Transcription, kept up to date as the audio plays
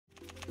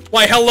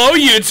Why, hello,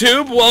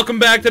 YouTube. Welcome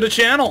back to the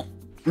channel.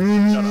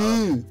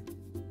 Mm-hmm.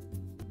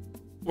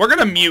 We're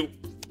gonna mute,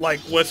 like,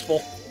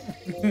 Wistful.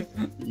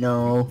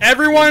 No.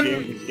 Everyone,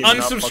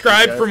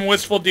 unsubscribe from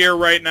Wistful Deer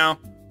right now.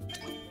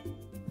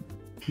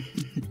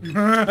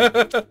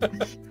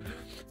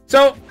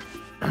 So,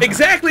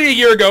 exactly a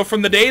year ago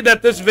from the day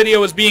that this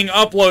video is being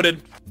uploaded,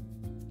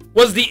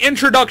 was the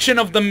introduction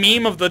of the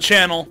meme of the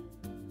channel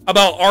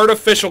about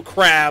artificial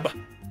crab.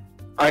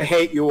 I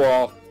hate you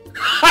all.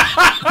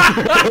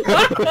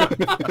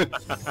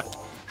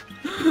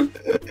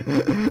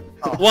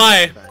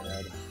 Why?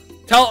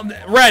 Tell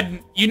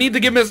Red, you need to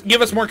give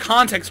us more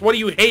context. What do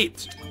you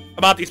hate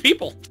about these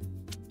people?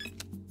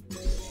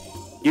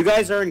 You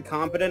guys are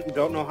incompetent and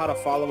don't know how to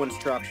follow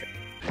instruction.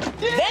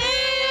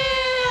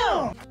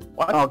 Damn!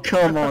 What? Oh,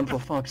 come on, for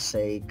fuck's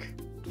sake.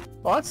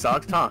 Oh, that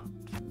sucks, huh?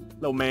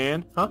 Little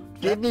man, huh?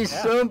 Give me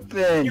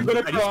something! You're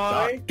gonna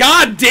cry?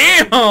 God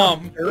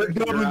damn! Eric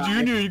Dublin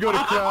Jr., you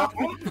gotta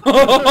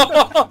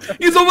cry.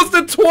 He's almost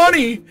at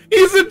 20!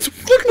 He's at 20!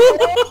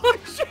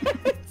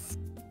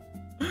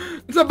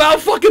 It's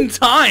about fucking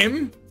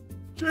time!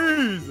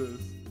 Jesus.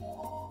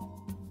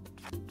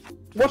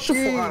 What the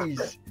Jeez.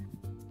 fuck?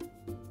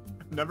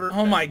 Never.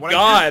 Oh my when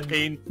God. I hear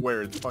Kane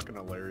swear, it's fucking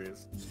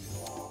hilarious.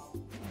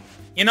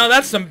 You know,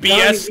 that's some BS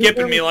Johnny,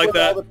 skipping me like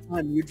that. All the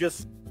time. You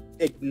just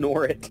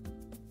ignore it.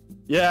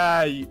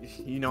 Yeah,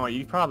 you know what,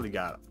 you probably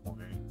got a point.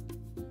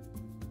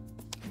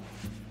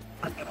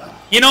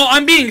 You know,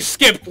 I'm being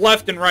skipped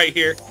left and right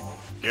here.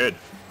 Good.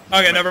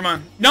 Okay, never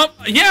mind. Nope,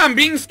 yeah, I'm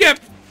being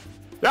skipped.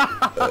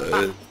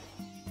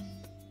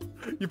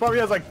 You probably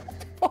has like...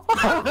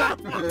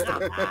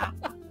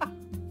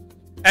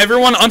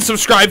 Everyone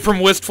unsubscribe from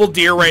Wistful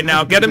Deer right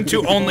now. Get him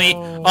to only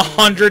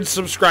 100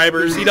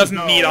 subscribers. He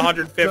doesn't need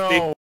 150.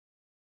 No.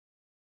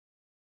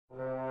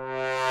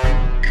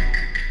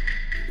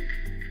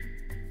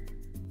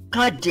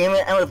 God damn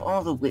it, out of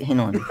all the hang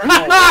on.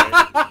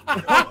 I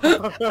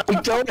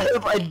don't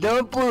have a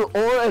number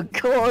or a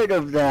card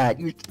of that.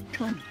 You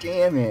God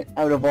damn it,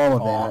 out of all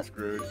of Oh, that.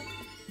 screwed.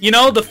 You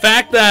know, the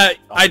fact that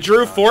I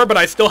drew 4, but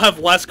I still have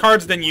less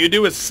cards than you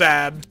do is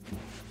sad.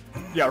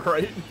 Yeah,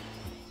 right?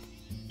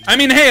 I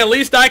mean, hey, at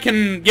least I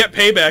can get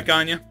payback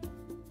on you.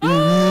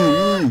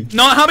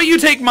 No, how about you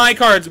take my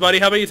cards, buddy?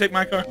 How about you take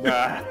my card?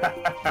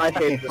 I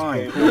hate this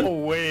fine. game. No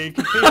way.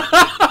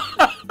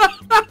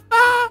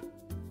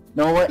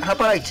 No, what? How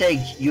about I take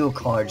your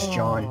cards,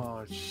 John?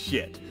 Oh,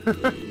 shit.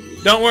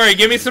 Don't worry,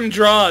 give me some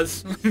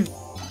draws.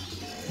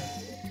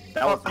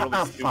 That was really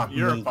Oh, stupid. fuck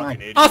You're me. a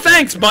fucking idiot. Oh,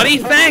 thanks, buddy.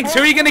 Thanks.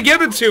 Who are you gonna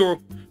give it to?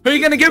 Who are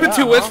you gonna give it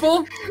to,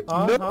 Wistful?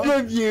 None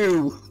of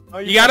you. Oh,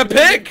 You gotta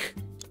pick.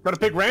 Gotta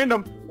pick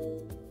random.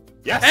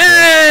 Yes.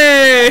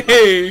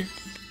 Hey!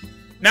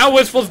 Now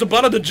Wistful's the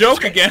butt of the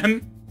joke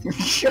again.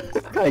 Shut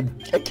up. I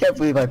can't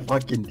believe I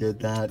fucking did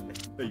that.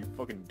 Hey, you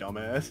fucking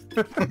dumbass.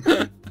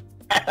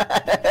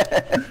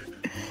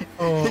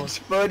 It's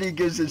funny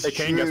because it's Hey,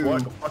 Kane, guess true.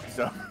 what? Go fuck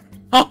yourself.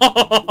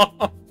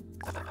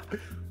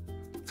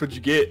 That's what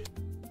you get.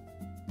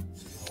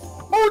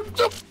 Oh,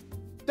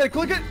 did I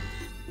click it?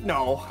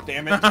 No,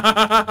 damn it.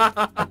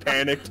 I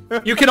panicked.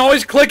 You can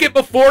always click it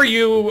before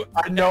you...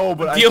 I know,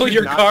 but Deal I choose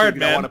your not card, to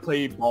because I man. want to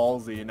play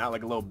ballsy and not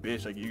like a little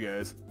bitch like you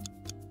guys.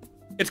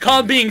 It's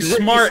called being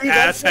smart, You see,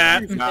 that's what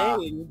asshat. you're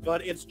saying,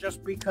 but it's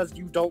just because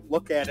you don't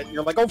look at it and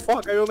you're like, oh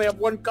fuck, I only have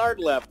one card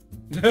left.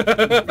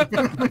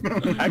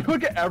 I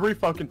click it every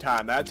fucking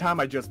time. That time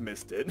I just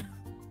missed it.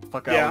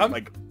 Fuck, Yeah.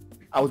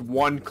 I was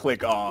one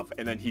click off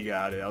and then he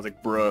got it. I was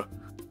like, bruh.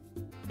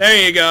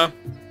 There you go.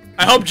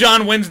 I hope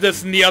John wins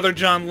this and the other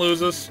John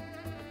loses.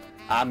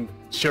 I'm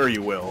sure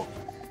you will.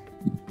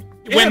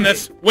 Win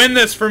this. Win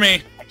this for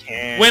me. I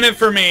can't. Win it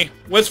for me.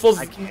 Wistful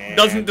I can't.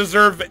 doesn't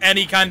deserve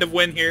any kind of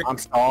win here. I'm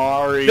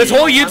sorry. This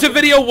whole YouTube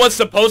video was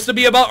supposed to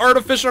be about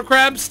artificial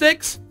crab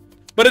sticks,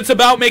 but it's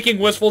about making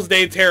Wistful's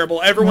day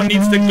terrible. Everyone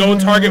needs to go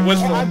target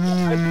Wistful.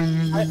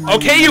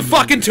 Okay, you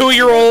fucking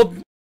 2-year-old.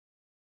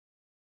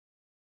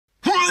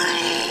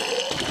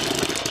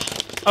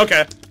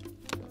 Okay.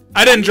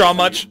 I didn't draw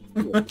much.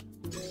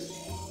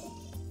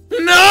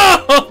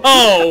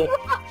 No!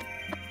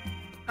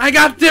 I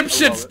got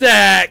dipshit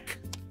stack!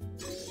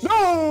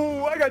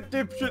 No! I got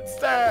dipshit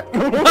stack!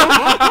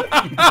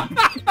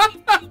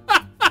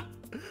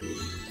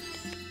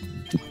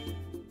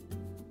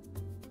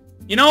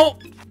 You know,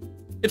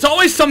 it's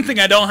always something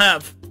I don't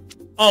have.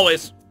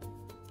 Always.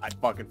 I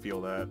fucking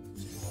feel that.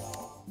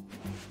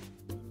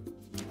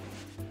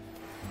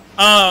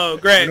 Oh,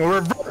 great. No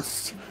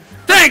reverse!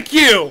 Thank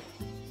you!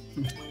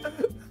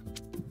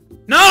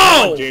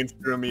 No! James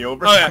threw me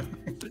over. Okay.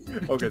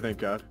 Okay, thank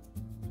God.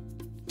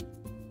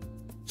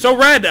 So,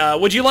 Red,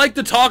 would you like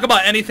to talk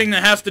about anything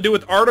that has to do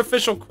with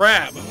artificial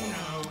crab?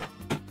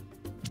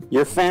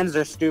 Your fans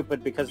are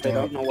stupid because they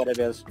don't know what it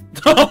is.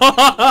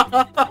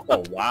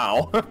 Oh,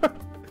 wow.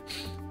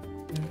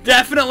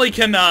 Definitely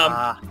can,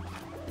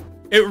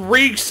 it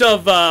reeks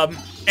of,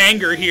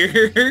 anger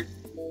here.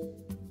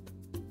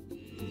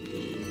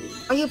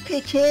 Why you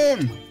pick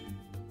him?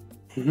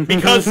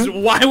 Because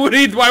why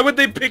would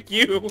they pick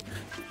you?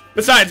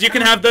 Besides, you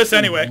can have this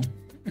anyway.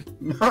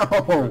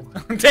 No.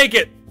 Take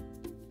it.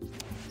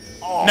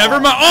 Oh. Never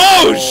mind.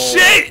 Oh,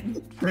 shit!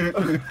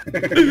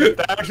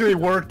 That actually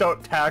worked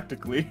out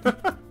tactically.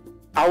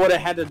 I would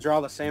have had to draw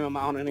the same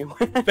amount anyway.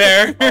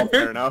 Fair. Oh,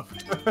 fair enough.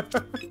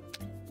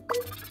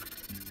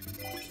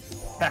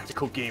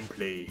 Tactical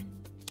gameplay.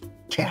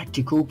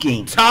 Tactical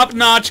game.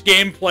 Top-notch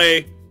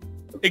gameplay.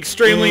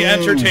 Extremely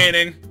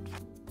entertaining.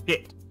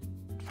 Hit.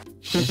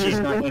 She's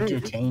not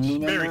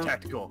entertaining Very enough.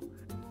 tactical.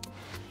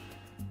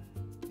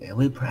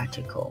 Very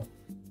practical.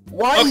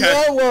 Why Okay.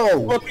 yellow?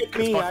 Look at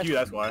me. Fuck you,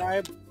 that's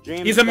why.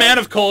 James He's a man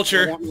of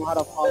culture. don't know how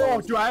to follow.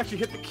 Oh, dude, I actually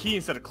hit the key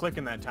instead of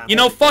clicking that time. You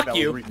know, fuck That was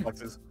you.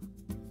 reflexes.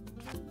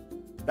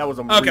 That was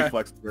a Okay.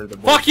 reflex.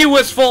 Fuck you,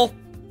 Wistful!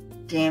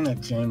 Damn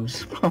it,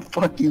 James.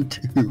 Fuck you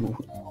too.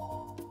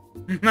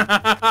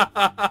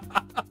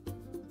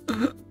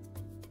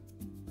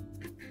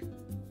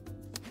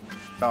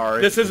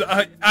 Sorry. This is,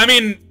 I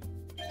mean,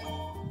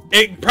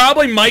 it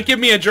probably might give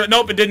me a draw.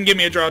 Nope, it didn't give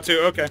me a draw too.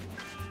 Okay.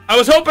 I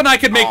was hoping I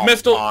could make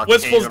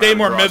Wistful's day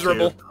more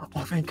miserable.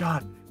 Oh, thank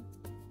God.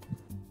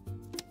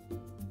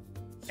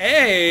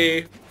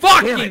 Hey!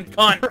 Fucking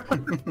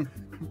cunt!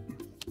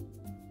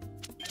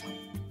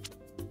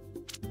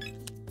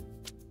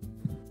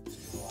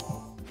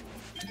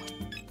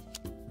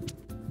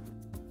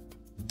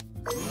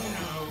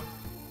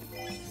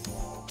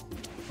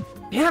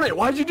 Damn it,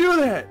 why'd you do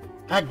that?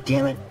 God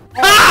damn it.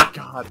 Ah!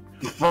 God.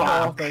 Fuck.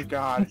 Oh, thank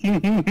God. You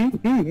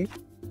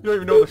don't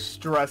even know the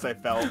stress I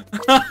felt.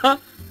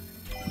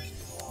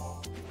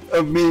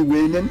 Of me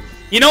winning?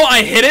 You know,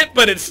 I hit it,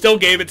 but it still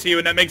gave it to you,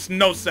 and that makes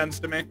no sense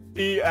to me.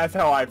 See, that's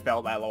how I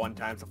felt that one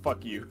time, so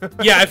fuck you.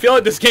 Yeah, I feel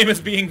like this game is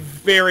being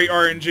very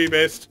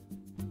RNG-based.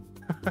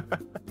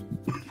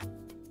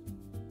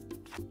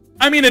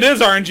 I mean, it is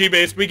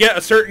RNG-based. We get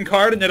a certain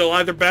card, and it'll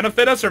either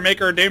benefit us or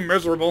make our day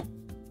miserable.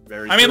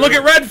 Very I mean, true. look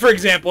at Red, for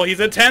example. He's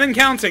at 10 and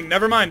counting.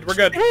 Never mind, we're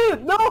good.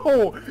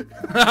 No!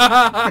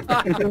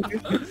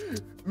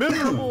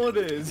 Miserable it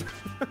is.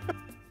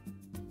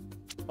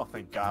 Oh,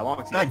 thank God.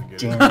 Long as he God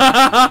doesn't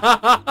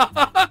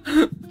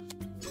damn it.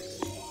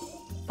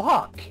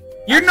 Fuck.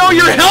 You know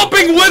you're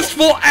helping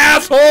Wistful,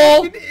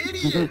 asshole!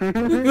 Idiot.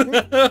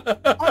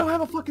 I don't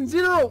have a fucking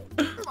zero.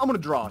 I'm gonna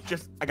draw.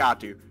 I got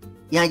to.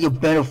 Yeah, you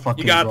better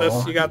fucking You got roll.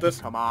 this, you got this.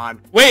 Come on.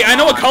 Wait, I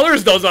know what Come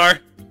colors those are.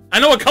 I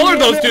know what color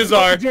those twos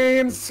are.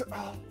 James.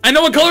 Oh, I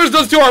know what colors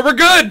those two are. We're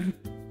good.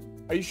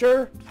 are you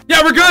sure?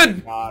 Yeah, we're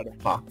good. God.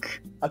 Fuck.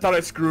 I thought I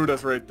screwed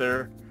us right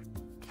there.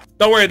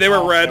 Don't worry, they were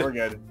Oh, red. yeah, we're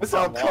good. This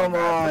Oh, is a long come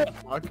match.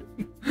 Fuck.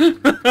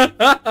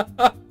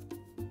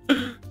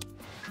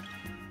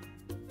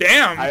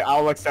 Damn.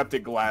 I'll accept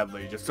it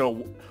gladly, just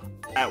so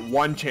at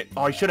one chance.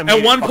 Oh, I should have.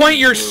 At one point,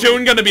 you're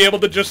soon gonna be able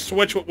to just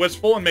switch with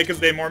Wistful and make his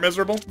day more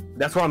miserable.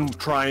 That's what I'm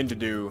trying to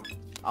do.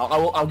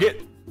 I'll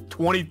get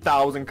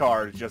 20,000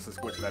 cards just to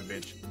switch that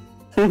bitch.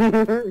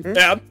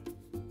 Yeah.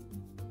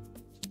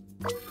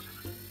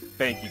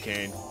 Thank you,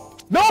 Kane.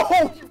 No!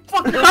 You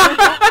fucking,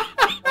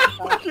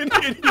 fucking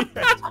idiot!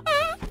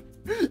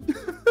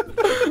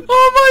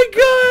 Oh my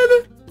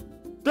god!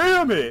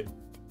 Damn it!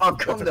 Oh,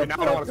 come That's okay, the now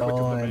I don't want fuck to switch with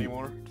them on.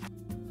 anymore.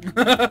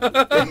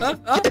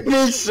 Give me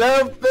I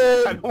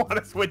something! don't want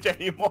to switch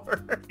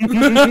anymore.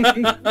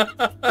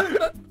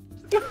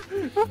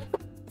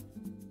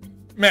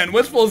 Man,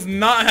 Wistful's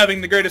not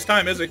having the greatest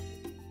time, is he?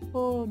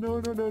 Oh, no,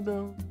 no, no,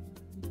 no.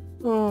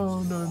 Oh,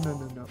 no, no,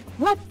 no, no.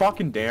 What?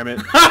 Fucking damn it.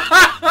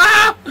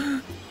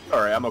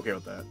 Alright, I'm okay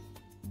with that.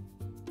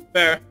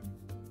 Fair.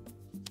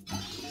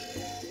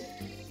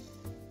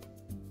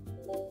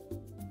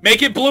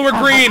 Make it blue or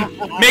green!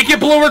 Make it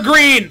blue or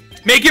green!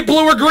 Make it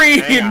blue or green!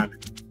 Hang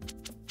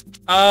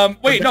on.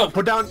 Wait, no.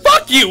 Put down.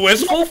 Fuck you,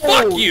 Wistful!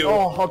 Fuck you!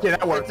 Oh, okay,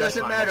 that It works. That's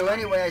doesn't fine. matter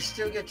anyway, I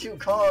still get 2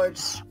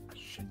 cards.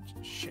 Shit,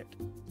 shit.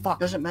 Fuck.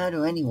 Doesn't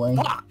matter anyway.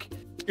 Fuck.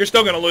 You're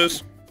still gonna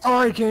lose.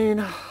 Sorry, Kane.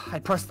 I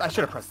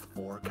should have pressed the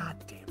 4.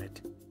 God damn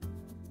it.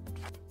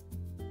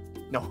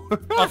 No.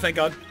 Oh, thank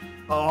god.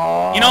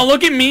 Oh. You know,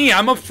 look at me.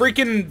 I'm a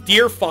freaking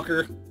deer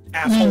fucker.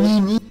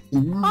 Asshole.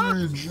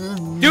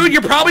 Dude,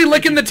 you're probably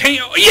licking the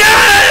taint.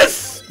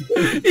 Yes!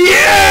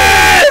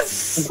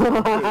 Yes!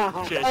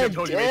 Shit, I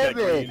told you Damn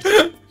made that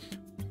green.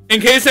 In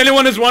case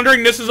anyone is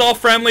wondering, this is all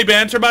friendly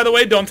banter, by the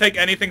way. Don't take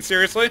anything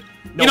seriously.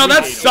 No, You know, we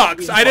that hate it.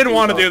 sucks. I didn't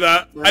want to do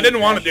that. I didn't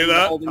want to do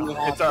that.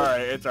 It's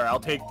alright, it's alright.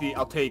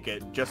 I'll take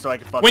it, just so I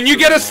can fucking... When you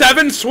get a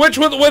 7, switch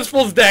with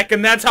Wistful's deck,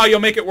 and that's how you'll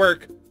make it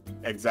work.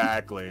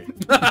 Exactly.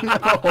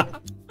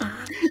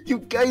 You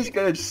guys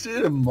gotta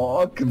sit and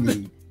mock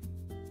me.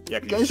 Yeah,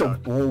 You 'cause guys you are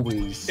suck.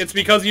 bullies. It's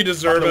because you By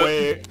deserve the it.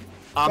 way,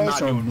 I'm Guys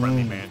not are doing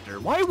friendly mean. banter.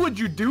 Why would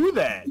you do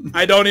that?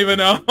 I don't even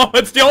know.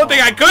 It's the only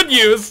thing I could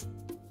use.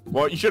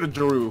 Well, you should have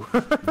drew.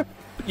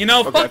 You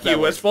know, Okay, fuck that you,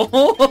 works.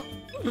 Wistful.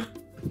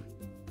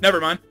 Never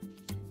mind.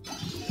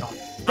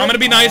 I'm gonna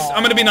be nice.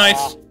 I'm gonna be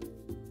nice.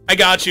 I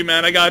got you,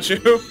 man. I got you.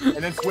 And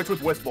then switch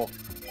with Wistful.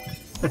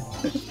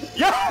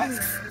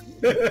 Yes!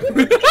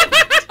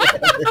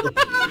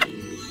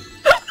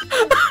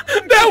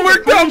 That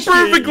worked out Appreciate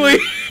perfectly.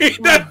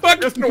 That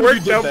Just fucking because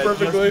worked you out did that,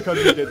 perfectly. Just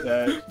because you did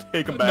that.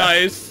 Take him back.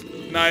 Nice.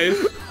 Nice.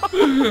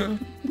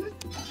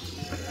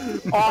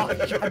 Oh,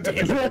 God damn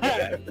it.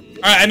 Alright,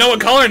 I know what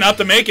color not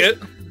to make it.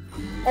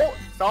 Oh,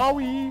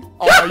 sorry.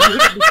 Oh, you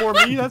hit it before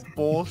me? That's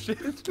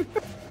bullshit.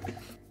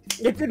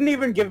 It didn't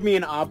even give me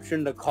an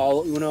option to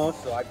call Uno,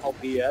 so I called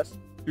BS.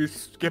 You're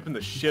skipping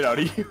the shit out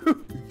of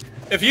you.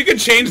 If you could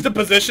change the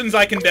positions,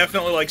 I can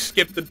definitely, like,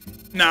 skip the...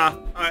 Nah.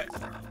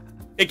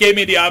 It gave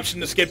me the option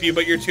to skip you,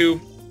 but you're too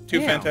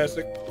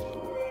fantastic.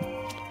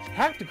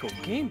 Tactical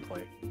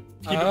gameplay.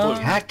 Keep it blue.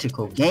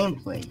 Tactical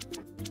gameplay.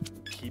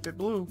 Keep it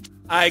blue.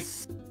 I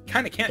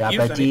kind of can't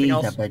use anything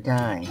else.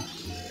 Die.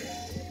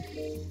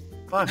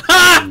 Fuck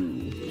Ha! you.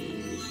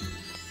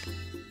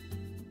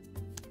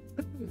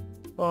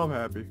 Oh, I'm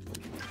happy.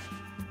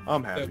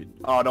 I'm happy.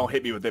 Oh, don't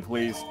hit me with it,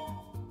 please.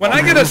 When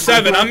I get a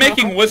 7, I'm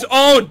making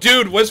Oh,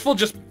 dude, Wistful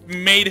just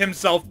made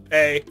himself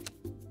pay.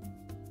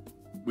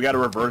 We gotta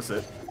reverse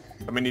it.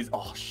 I mean, he's...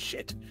 Oh,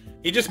 shit.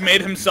 He just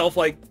made himself,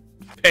 like,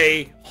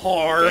 pay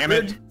hard. Damn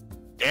it.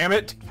 Damn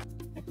it.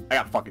 I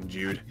got fucking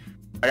Jude.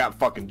 I got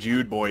fucking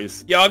Jude,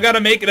 boys. Y'all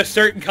gotta make it a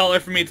certain color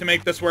for me to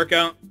make this work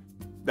out.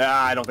 Nah,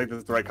 I don't think this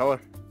is the right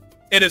color.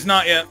 It is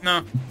not yet,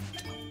 no.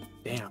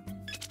 Damn.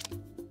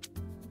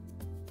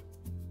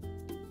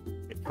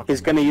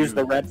 He's gonna use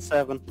the red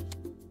 7.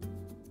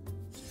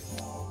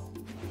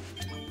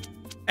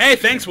 Hey,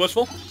 thanks,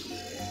 Wistful.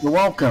 You're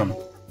welcome.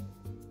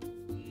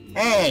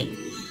 Hey.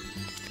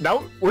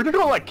 Now, we're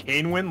gonna let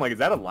Kane win? Like, is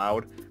that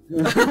allowed?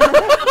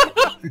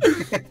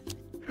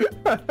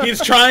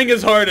 He's trying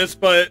his hardest,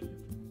 but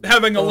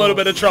having a little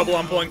bit of trouble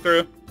on pulling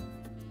through.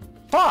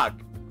 Fuck!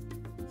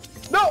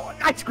 No,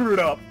 I screwed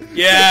up.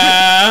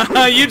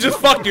 Yeah, you just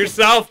fucked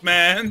yourself,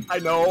 man. I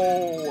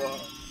know.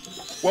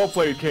 Well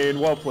played, Kane.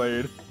 Well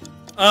played.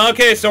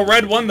 Okay, so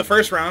Red won the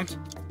first round.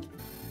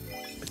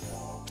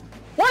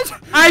 What?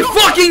 I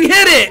fucking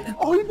hit it!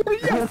 Oh, you did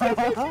it,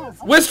 yes.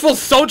 Wistful's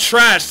so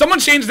trash. Someone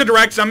change the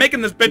direction. I'm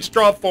making this bitch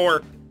draw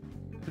 4.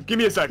 Give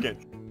me a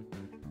second.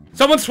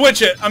 Someone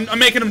switch it. I'm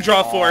making him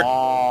draw 4.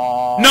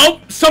 Oh,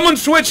 Nope. Someone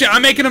switch it.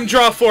 I'm making him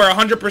draw 4,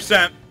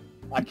 100%.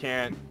 I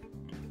can't.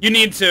 You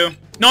need to.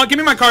 No, give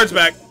me my cards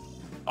back.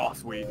 Oh,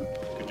 sweet.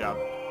 Good job.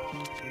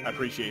 I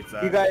appreciate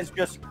that. You guys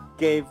just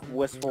gave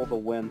Wistful the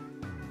win.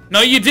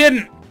 No, you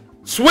didn't.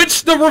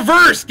 Switch the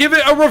reverse. Give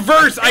it a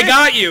reverse. I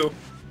got you.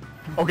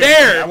 Okay,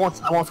 There. I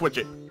won't switch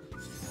it.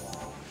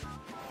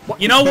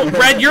 You know,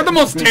 Red, you're the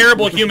most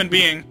terrible human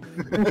being.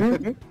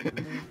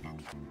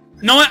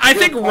 No, I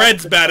think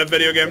Red's bad at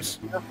video games.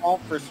 Your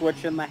fault for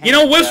switching the hand. You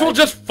know, Wistful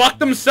just fucked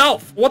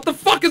himself. What the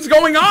fuck is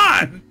going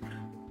on?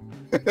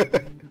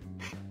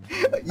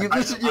 You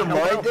listen your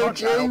mind there,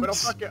 James?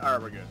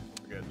 Alright, we're good.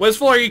 We're good.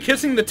 Wistful, are you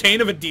kissing the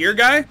taint of a deer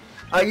guy?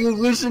 Are you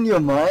losing your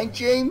mind,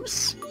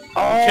 James?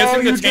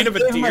 Kissing the you taint of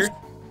just a gave him deer?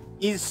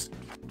 He's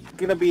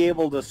gonna be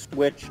able to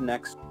switch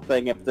next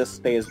thing if this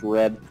stays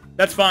red.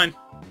 That's fine.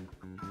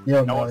 You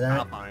don't No, know it's that?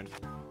 not fine.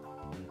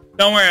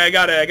 Don't worry, I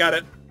got it, I got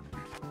it.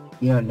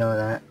 You don't know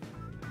that.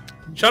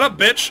 Shut up,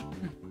 bitch.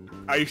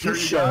 Are you sure You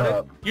you shut got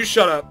up. You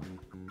shut up.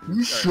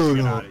 You it? shut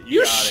You up. got it. You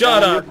got it.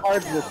 shut Your up.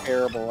 cards were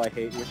terrible. I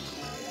hate you.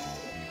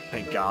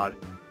 Thank God.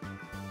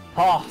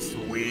 Oh,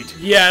 sweet.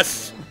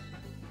 Yes.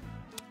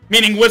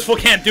 Meaning Wistful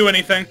can't do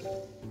anything.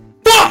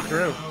 Fuck!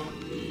 True.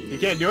 You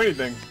can't do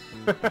anything.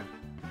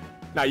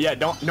 Not yet.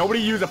 Nobody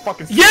use a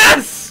fucking...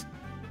 Yes!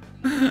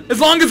 As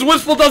long as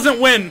Wistful doesn't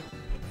win.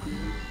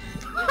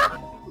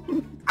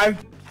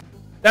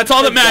 That's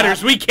all that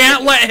matters. We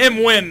can't let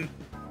him win.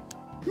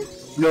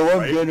 No, I'm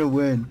Right? gonna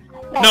win.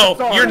 No,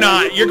 you're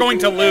not. You're going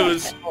to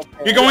lose.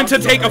 You're going to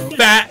take a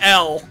fat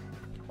L.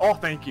 Oh,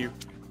 thank you.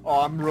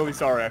 Oh, I'm really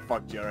sorry I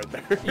fucked you right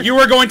there. You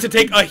are going to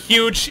take a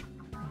huge,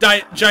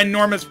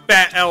 ginormous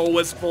fat L,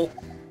 Wistful.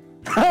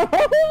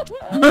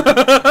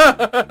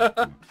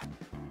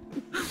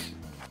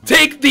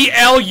 Take the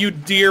L, you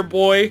dear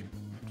boy.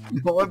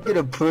 No, I'm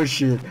gonna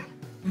push it.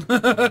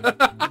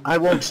 I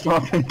won't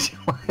stop until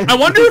I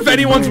wonder if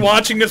anyone's win.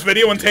 watching this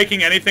video and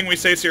taking anything we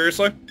say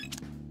seriously.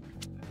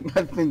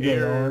 I think they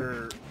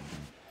are.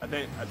 I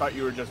thought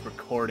you were just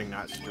recording,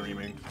 not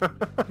streaming.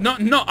 No,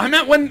 I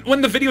meant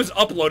when the video's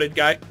uploaded,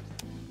 guy.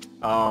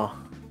 Oh.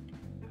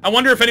 I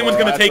wonder if anyone's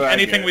Well, gonna that's take what I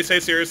anything get. we say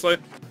seriously.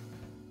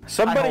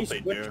 Somebody I hope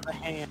they switch do. the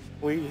hand,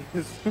 please.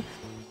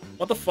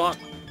 What the fuck?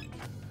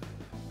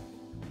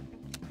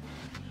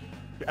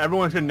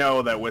 Everyone should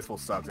know that Wistful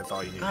sucks. That's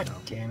all you need to God know.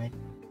 damn it.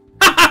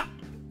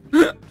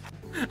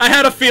 I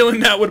had a feeling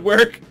that would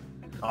work.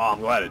 Oh, I'm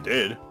glad it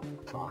did.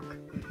 Fuck.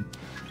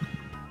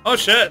 Oh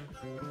shit.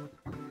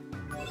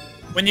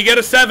 When you get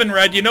a 7,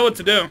 Red, you know what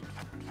to do.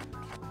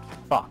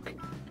 Fuck.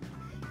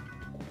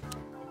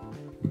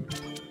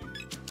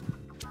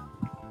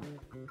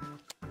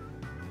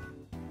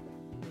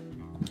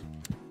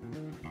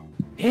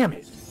 Damn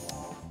it.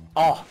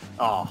 Oh.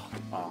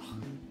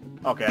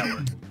 Okay, that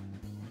works.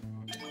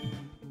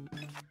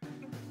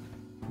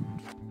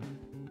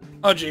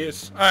 Oh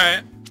jeez.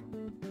 Alright.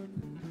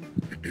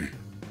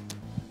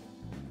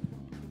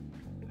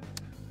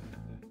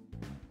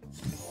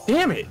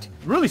 Damn it.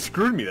 You really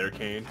screwed me there,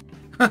 Kane.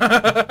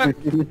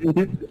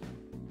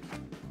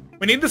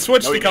 We need to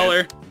switch No, the you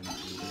color.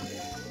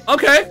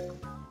 Okay.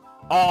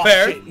 Oh,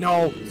 Fair. shit,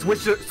 no.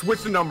 Switch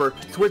the number.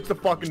 Switch the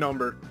fucking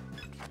number.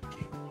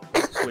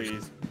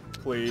 Please.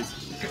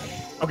 Please.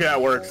 Okay, that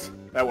works.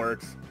 That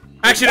works.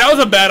 Actually, that was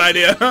a bad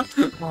idea.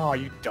 Oh,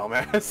 you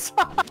dumbass.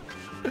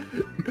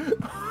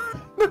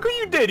 Look what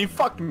you did. You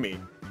fucked me.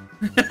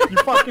 You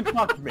fucking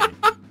fucked me.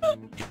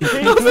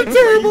 That was a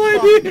terrible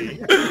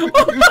idea.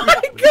 Oh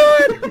my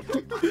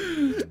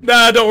god.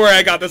 Nah, don't worry.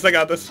 I got this. I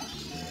got this.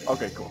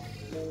 Okay, cool.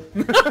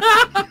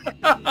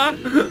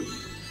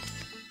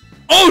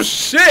 Oh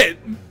shit!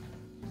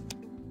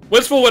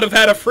 Wistful would have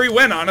had a free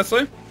win,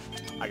 honestly.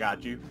 I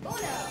got you.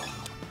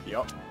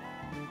 Yup.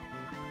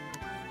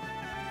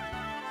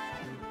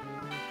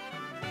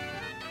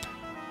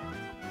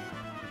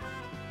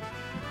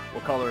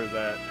 What color is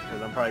that?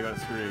 Because I'm probably gonna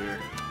screw you here.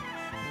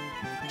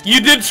 You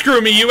did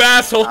screw me, you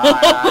asshole!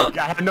 I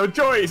had no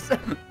choice!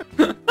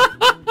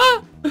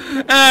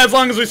 As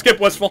long as we skip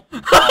Wistful.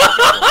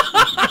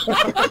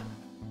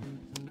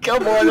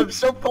 Come on, I'm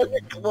so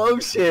fucking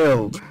close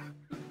here.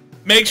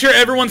 Make sure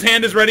everyone's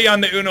hand is ready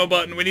on the Uno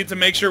button. We need to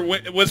make sure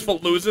Wistful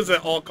loses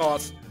at all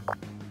costs.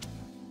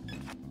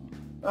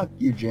 Fuck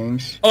you,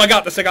 James. Oh, I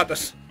got this, I got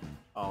this.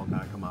 Oh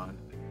god, come on.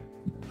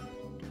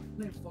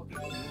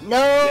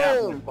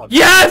 No! Yeah,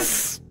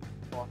 Yes!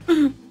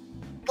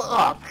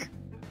 Fuck!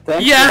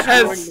 Thanks Yes!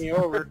 for screwing me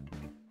over.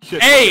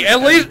 Shit, Hey,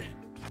 at least...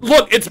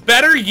 Look, it's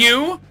better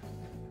you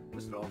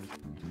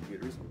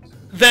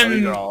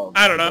than...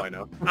 I don't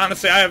know.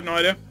 Honestly, I have no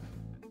idea.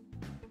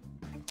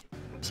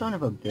 Son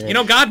of a bitch. You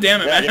know,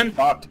 goddamn it, Yeah, man. get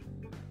fucked.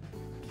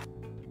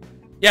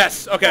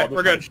 Yes, okay, Oh,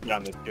 we're good. shit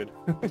on this kid.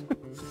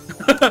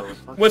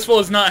 Wistful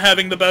is not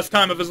having the best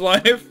time of his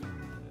life.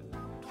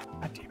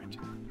 God damn it.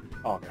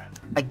 Oh god.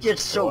 I get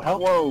so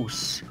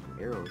close.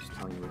 Arrows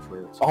telling you which way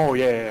it's Oh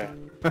yeah.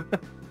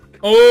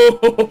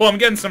 Oh, I'm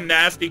getting some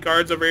nasty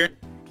cards over here.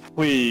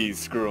 Please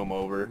screw him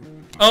over.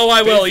 Oh,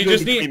 I will. You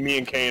just Basically need... me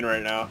and Kane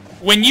right now.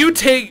 When you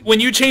change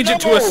it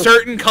to a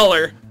certain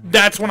color,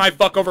 that's when I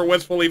fuck over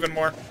Wistful even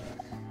more.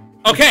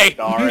 Okay,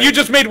 Alright. you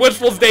just made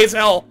Wistful's days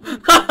hell.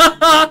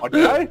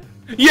 Okay.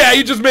 Yeah,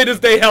 you just made his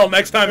day hell.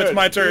 Next time it's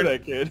my Screw turn.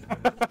 that kid.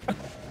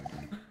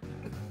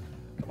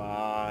 Come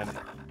on.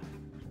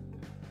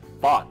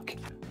 Fuck.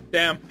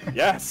 Damn.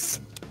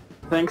 Yes.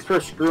 Thanks for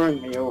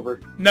screwing me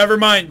over. Never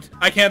mind.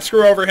 I can't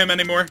screw over him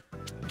anymore.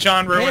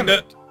 John ruined Damn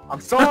it.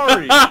 I'm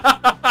sorry.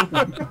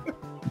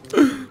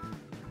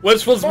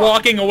 Wistful's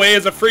walking away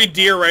as a free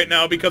deer right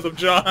now because of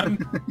John.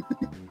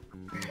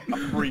 A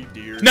free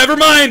deer. Never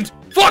mind!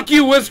 Fuck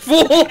you,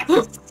 Wistful!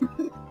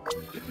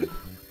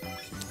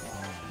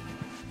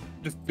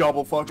 Just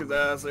double fuck his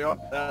ass. Like, oh,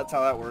 that's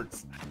how that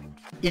works.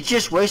 You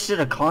just wasted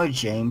a card,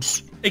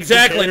 James.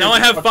 Exactly, now I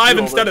have 5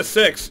 instead of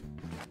 6.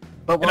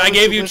 But And why I would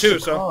gave you you waste 2, a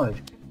so...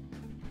 card?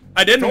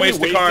 I didn't It's only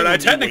waste a card, wasted I when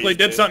you technically waste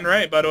did it. something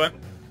right, by the way.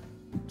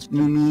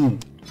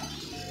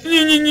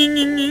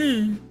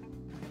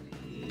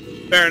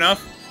 Fair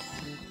enough.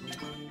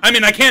 I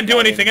mean, I can't do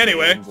anything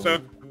anyway, so...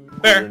 Your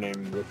Fair.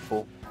 name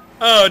Wistful.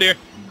 Oh dear.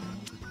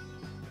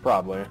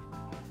 Probably.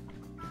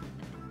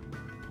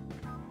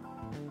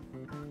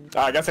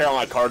 I guess I got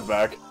my cards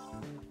back.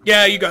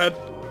 Yeah, you go ahead.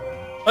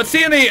 Let's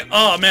see any...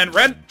 Oh man,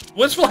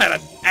 Wistful had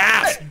an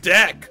ass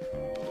deck.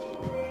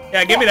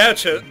 Yeah, give me that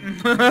shit.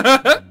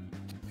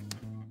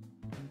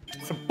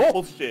 Some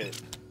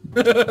bullshit.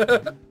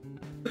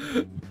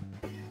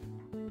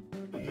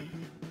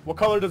 What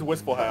color does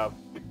Wistful have?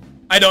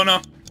 I don't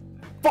know.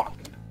 Fuck!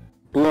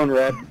 Blue and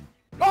red.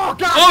 Oh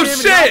god! Oh, damn it,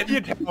 shit! how can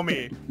you tell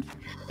me?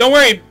 Don't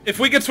worry, if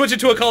we can switch it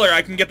to a color,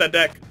 I can get that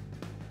deck.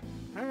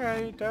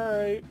 Alright,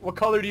 alright. What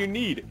color do you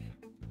need?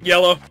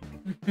 Yellow.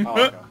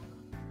 Oh, okay.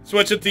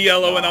 Switch it to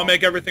yellow and I'll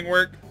make everything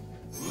work.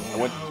 I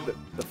went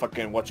the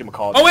fucking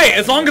whatchamacallit. Oh wait,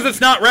 as long as it's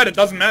not red, it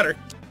doesn't matter.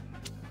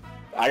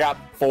 I got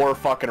 4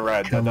 fucking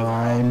reds. Come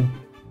on.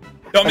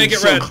 Don't make I'm it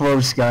so red.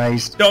 close,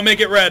 guys. Don't make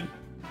it red.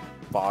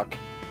 Fuck.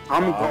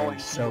 I'm I'm going.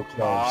 so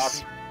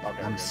close. Fuck.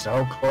 Okay. I'm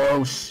so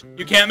close.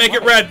 You can't make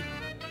it red.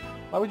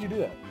 Why would you do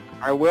that?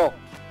 I will.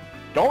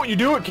 Don't you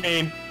do it,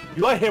 Kane.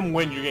 You let him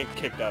win, you're getting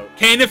kicked out.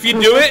 Kane, if you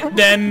do it,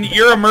 then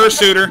you're a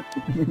mersuiter.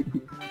 Yeah,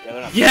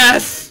 they're not.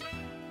 Yes!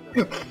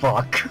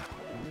 Fuck. Yeah,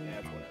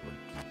 it's whatever.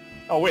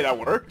 Oh wait, that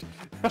worked?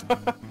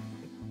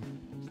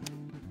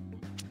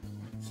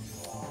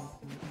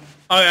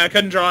 Oh yeah, I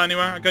couldn't draw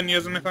anywhere. I couldn't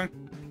use anything.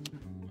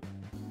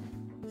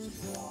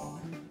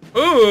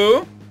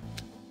 Ooh!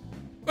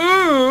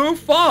 Ooh,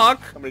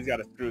 fuck! Somebody's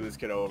gotta screw this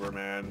kid over,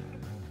 man.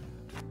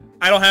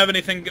 I don't have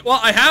anything... Well,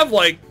 I have,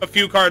 like, a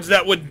few cards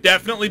that would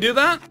definitely do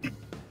that.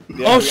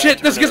 Yeah, Oh we shit,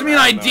 gotta this turn gives it me an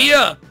around, though.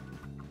 idea!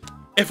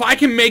 If I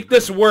can make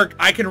this work,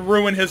 I can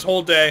ruin his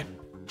whole day.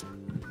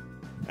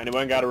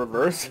 Anyone got a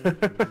reverse?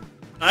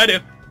 I do.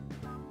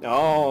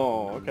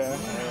 Oh, okay.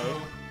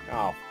 Alright.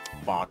 Oh,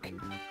 fuck.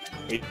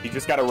 He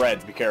just got a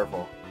reds, be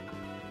careful.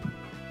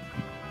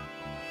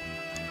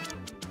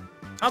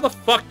 How the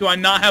fuck do I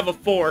not have a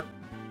 4?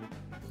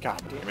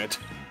 God damn it.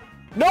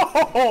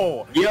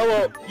 No!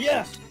 Yellow.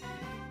 Yes!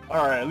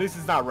 Alright, at least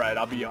it's not red.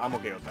 I'm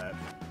okay with that.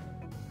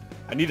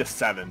 I need a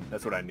 7.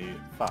 That's what I need.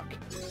 Fuck.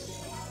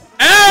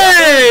 Hey!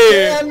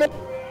 Hey!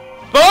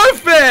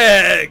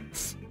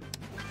 Perfect!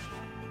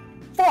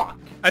 Fuck!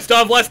 I still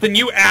have less than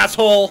you,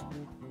 asshole.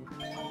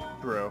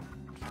 Bro.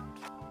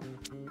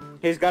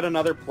 He's got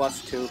another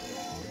 +2.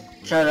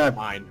 Shut up.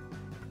 Mine.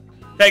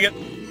 Take it.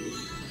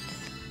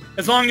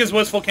 As long as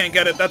Wistful can't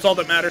get it, that's all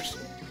that matters.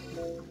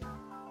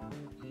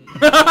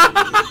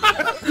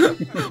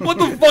 What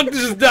the fuck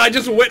did I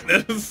just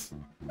witness?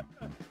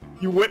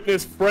 You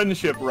witnessed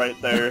friendship right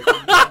there.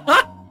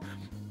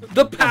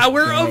 The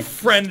power of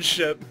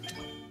friendship.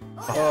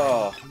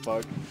 Oh,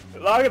 fuck.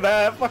 Look at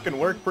that. That fucking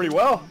worked pretty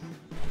well.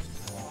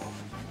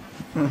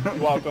 You're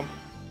welcome.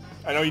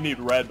 I know you need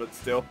red, but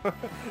still.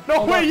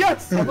 No, wait,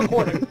 yes! I'm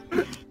recording.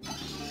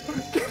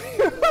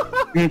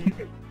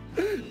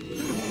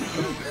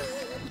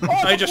 Oh,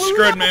 I just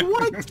screwed me.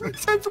 What?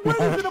 Since when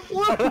is it a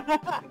blue?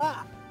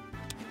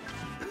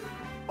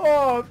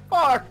 Oh,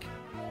 fuck.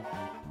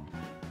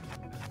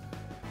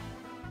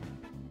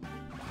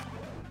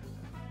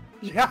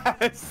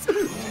 Yes.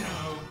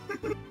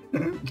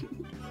 Did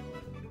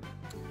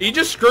you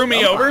just screw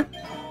me over?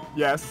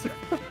 Yes.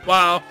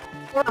 Wow.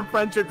 Our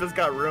friendship just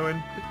got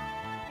ruined.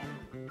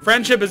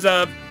 Friendship is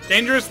a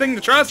dangerous thing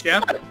to trust,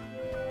 yeah?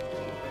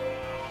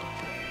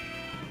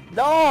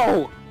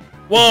 No!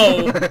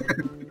 Whoa.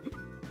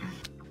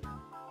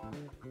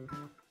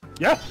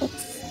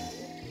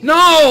 Yes.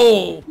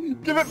 No!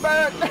 Give it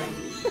back.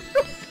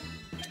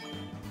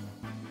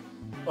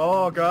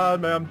 Oh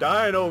god, man, I'm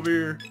dying over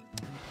here.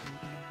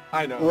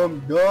 I know. I'm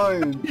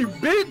dying. You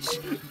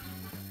bitch!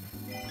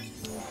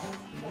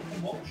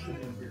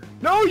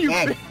 No, you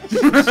Hey.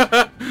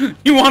 bitch!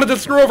 You wanted to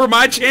screw over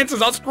my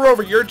chances? I'll screw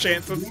over your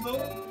chances.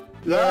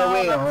 Yeah,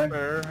 we are.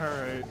 Fair,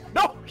 alright.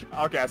 No!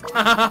 Okay, that's cool.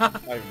 I'm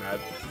not even mad.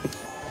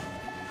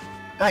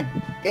 God,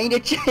 ain't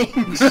it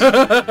changed?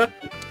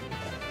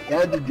 You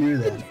had to do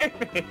that.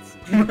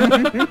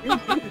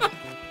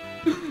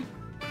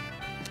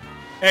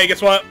 Hey,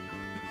 guess what?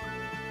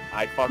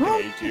 I fucking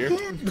hate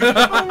you.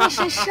 This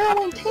is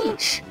so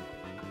intense.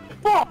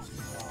 Fuck!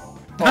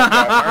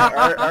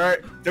 Alright.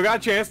 Still got a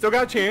chance, still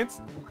got a chance.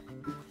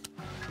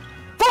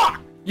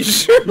 Fuck! You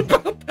sure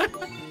about that?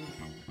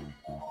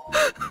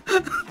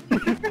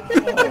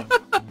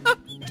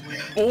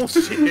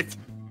 Bullshit.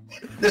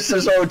 This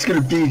is all it's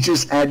gonna be,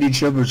 just at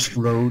each other's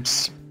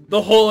throats.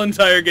 The whole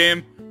entire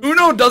game.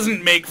 Uno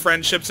doesn't make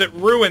friendships, it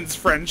ruins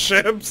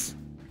friendships.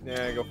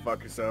 Yeah, go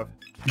fuck yourself.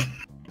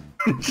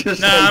 Just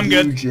Nah, like I'm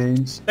you, good.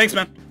 James. Thanks,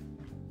 man.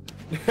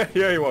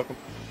 Yeah, you're welcome.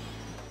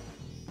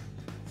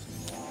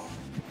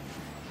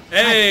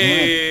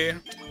 Hey.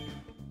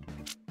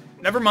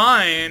 Never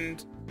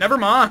mind. Never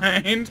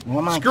mind.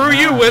 Oh my Screw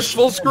you, gosh.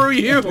 Wistful. Screw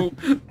you.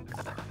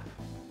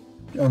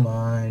 Come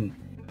on.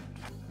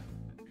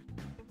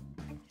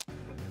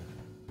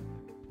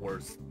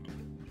 Worse.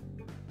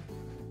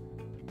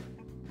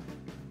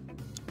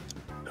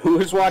 Who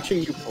is watching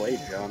you play,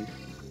 John?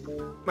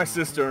 My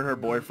sister and her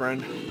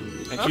boyfriend.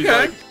 And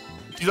Okay.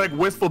 She's like,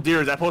 Wistful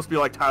Deer, is that supposed to be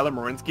like Tyler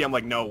Marinsky? I'm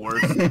like, no,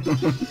 worse.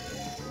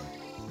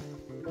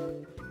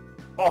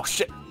 Oh,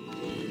 shit.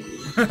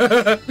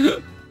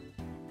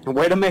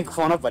 Way to make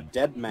fun of a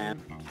dead man.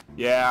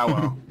 Yeah,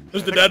 well.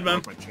 Who's the I think I dead man?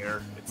 broke my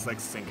chair. It's like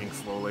sinking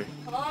slowly.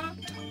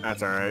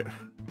 That's alright.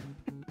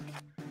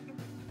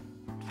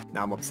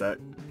 Now I'm upset.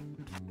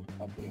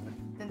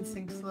 And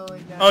sink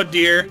slowly down. Oh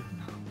dear.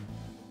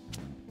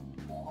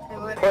 It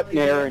literally Put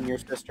Nair did. in your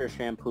sister's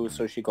shampoo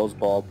so she goes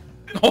bald.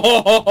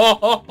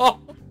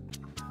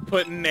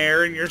 Putting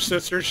air in your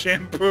sister's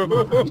shampoo.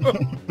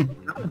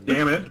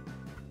 Damn it.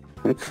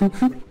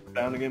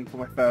 Down again for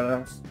my fat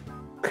ass.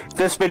 If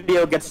this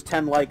video gets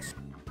 10 likes,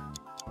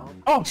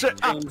 Oh, shit.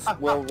 James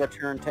will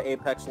return to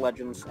Apex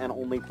Legends and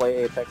only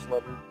play Apex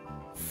Legends.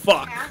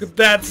 Fuck.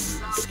 That's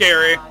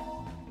scary.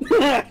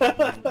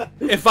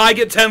 If I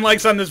get 10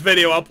 likes on this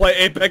video, I'll play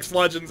Apex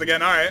Legends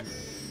again. Alright.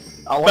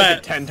 I'll Bet. like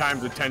it 10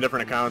 times with 10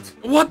 different accounts.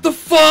 What the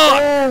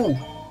fuck?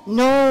 Oh!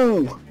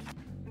 No!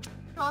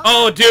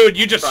 Oh, dude,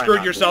 you just Try screwed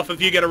not yourself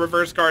if you get a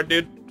reverse card,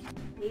 dude.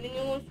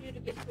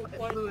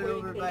 Blew it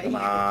over by Come you.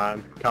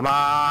 on. Come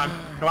on.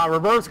 Come on,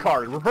 reverse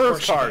card. Of Reverse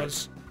course she card.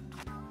 does.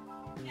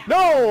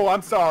 No,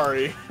 I'm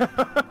sorry.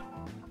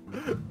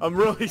 I'm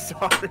really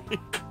sorry.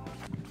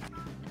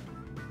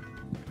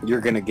 You're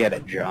gonna get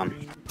it, John.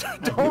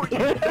 Don't.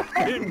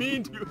 I didn't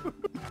mean to.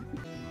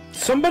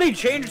 Somebody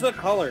change the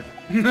color.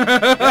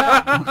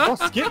 Well,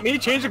 skip me,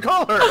 change the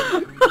color.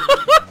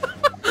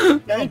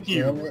 Thank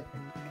you. Damn it.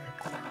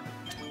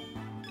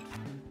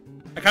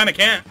 I kinda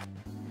can't.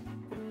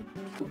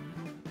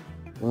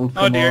 Oh, Oh,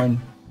 come dear.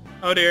 on.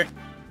 Oh dear.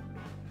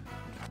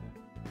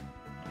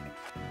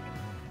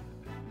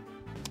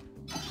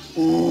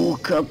 Ooh,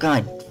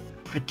 God.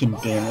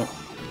 Freaking damn it.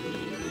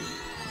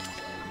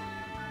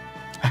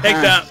 Take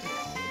that.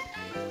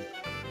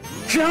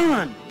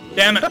 John!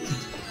 Damn it.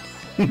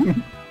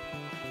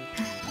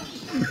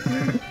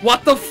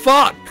 What the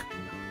fuck?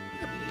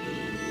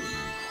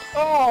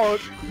 Oh,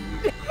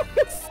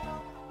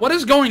 What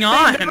is going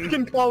on?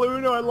 fucking call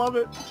Uno, I love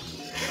it.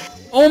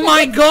 Oh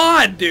my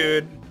god,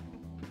 dude.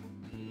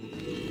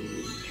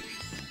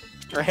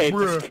 I hate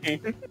this Bruh.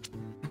 game.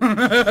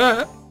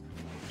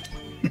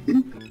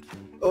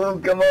 Oh,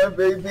 come on,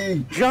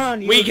 baby.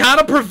 John, We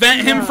gotta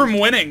prevent him from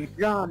winning.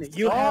 John,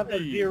 you have a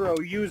 0.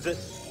 Use it.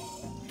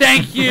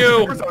 Thank Of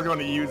you. course I was going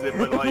to use it,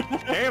 but like,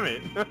 damn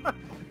it.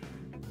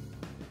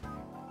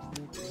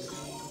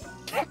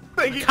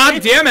 Thank you, God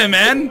Kane. damn it,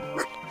 man.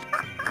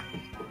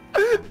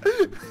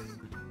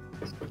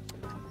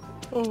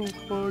 Oh,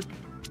 fuck.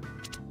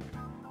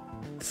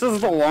 This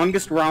is the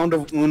longest round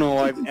of Uno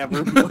I've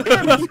ever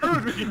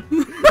played.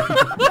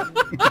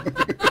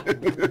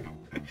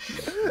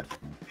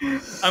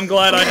 I'm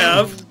glad I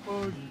have.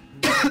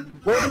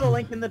 Go to the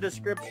link in the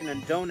description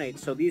and donate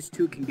so these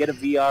two can get a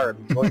VR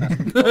and join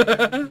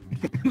us.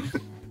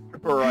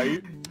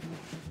 Right.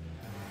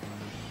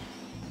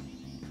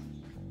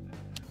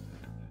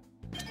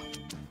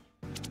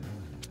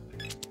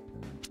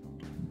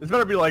 This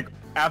better be like,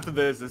 after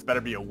this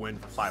better be a win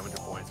for 500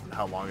 points for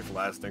how long it's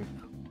lasting.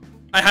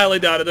 I highly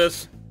doubted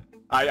this.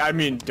 I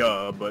mean,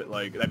 duh, but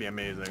like, that'd be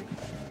amazing.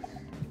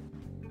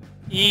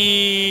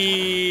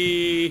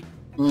 E.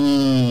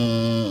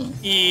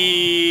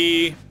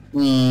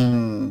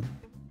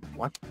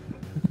 What?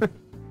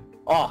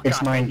 Oh, It's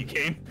God, my- thank you,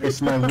 Kane.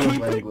 It's my real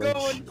Keep it language.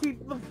 going,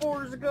 keep the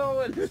fours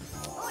going.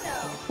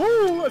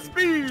 Woo,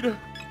 speed!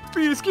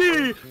 Speed is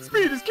key!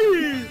 Speed is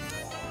key!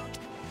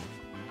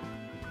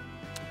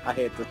 I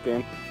hate this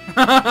game.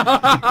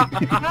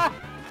 I'm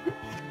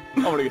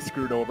gonna get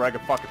screwed over, I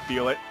can fucking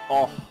feel it.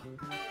 Oh.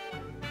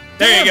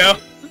 There you go.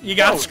 You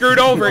got screwed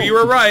over. You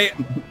were right.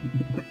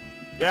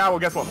 Yeah, well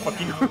guess what? Fuck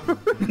you.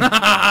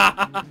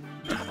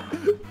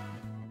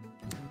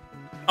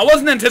 I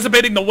wasn't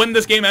anticipating to win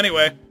this game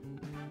anyway.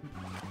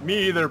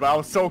 Me either, but I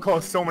was so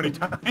close so many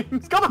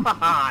times. Come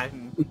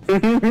on!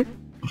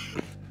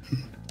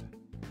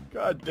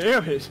 God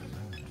damn it.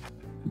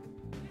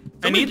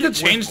 I need to get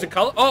change the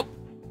Wistful. color. Oh,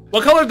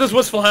 what color does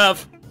Wistful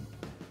have?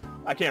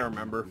 I can't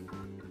remember.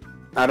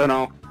 I don't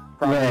know.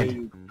 Probably.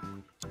 Red.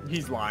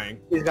 He's lying.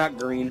 He's got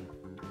green.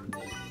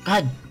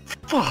 God,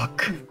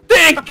 fuck.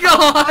 Thank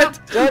God!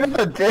 Son of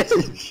a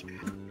bitch.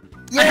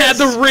 I had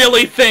to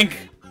really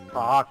think.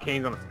 Ah,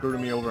 Kane's gonna screw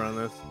me over on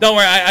this. Don't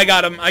worry, I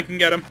got him. I can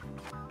get him.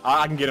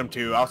 I can get him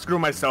too. I'll screw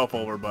myself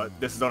over, but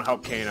this is gonna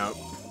help Kane out.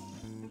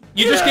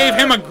 You just gave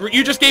him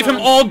you just gave him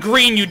all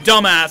green, you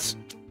dumbass.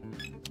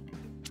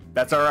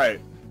 That's alright.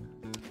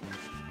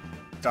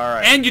 It's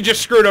alright. And you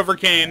just screwed over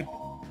Kane.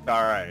 It's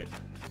alright.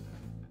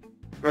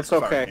 That's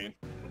Sorry, okay. Kane.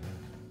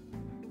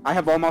 I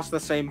have almost the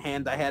same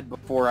hand I had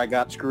before I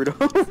got screwed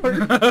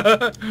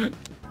over.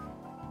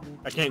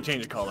 I can't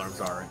change the color, I'm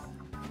sorry.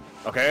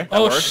 Okay? that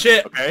Oh, works.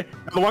 shit. Okay.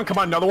 Another one, come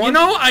on, another one. You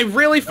know, I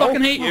really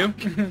fucking hate you.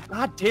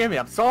 God damn it,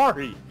 I'm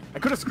sorry. I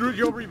could have screwed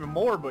you over even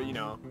more, but you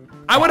know.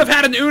 I would have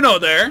had an Uno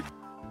there.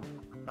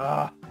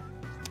 Ah.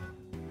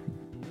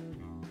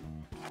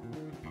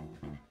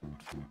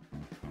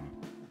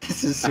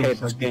 This is I so hate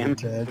this game.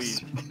 fucking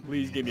Please, intense.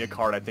 please give me a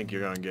card I think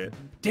you're gonna get.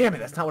 Damn it,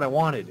 that's not what I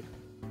wanted.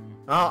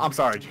 Oh, I'm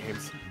sorry,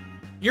 James.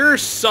 You're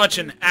such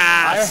an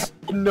I ass.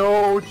 have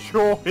no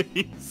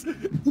choice.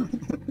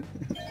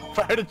 If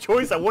I had a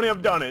choice, I wouldn't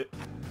have done it.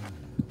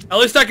 At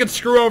least I could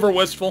screw over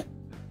Wistful.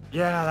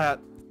 Yeah, that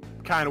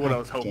kind of what I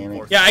was hoping Damn it.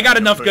 for. Yeah, I got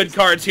enough good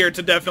cards here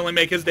to definitely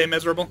make his day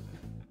miserable.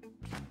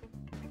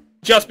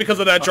 Just because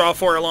of that draw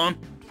 4 alone.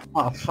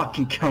 Oh,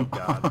 fucking come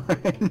God.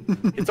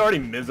 on. It's already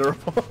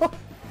miserable.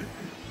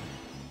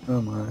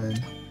 Come on.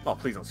 Oh,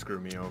 please don't screw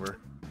me over.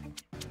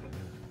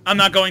 I'm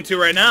not going to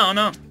right now,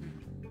 no.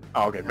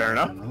 Oh, okay, fair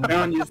enough.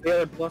 John, use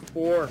the other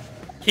 +4.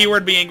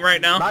 Keyword being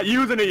right now. Not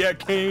using it yet,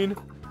 Kane.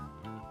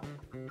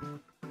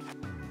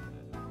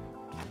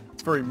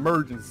 It's for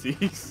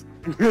emergencies.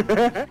 Come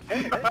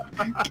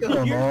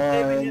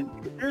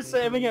on. You're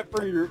saving it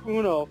for your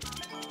Uno.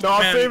 No,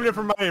 I'm Man. saving it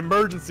for my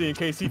emergency in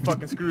case he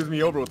fucking screws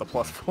me over with a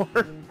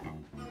 +4.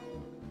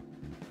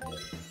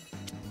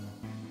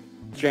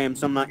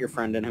 James, I'm not your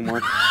friend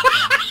anymore.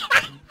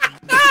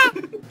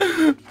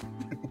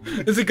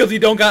 Is it because you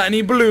don't got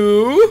any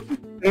blue?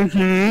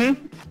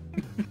 Mm-hmm.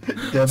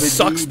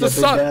 Sucks to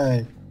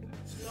suck.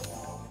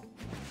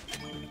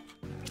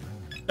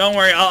 Don't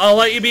worry, I'll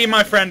let you be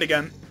my friend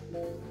again.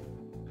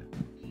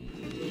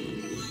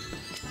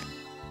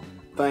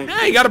 Thanks.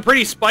 Yeah, you got a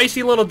pretty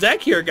spicy little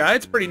deck here, guy.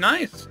 It's pretty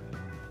nice.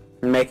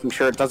 Making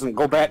sure it doesn't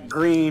go back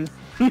green.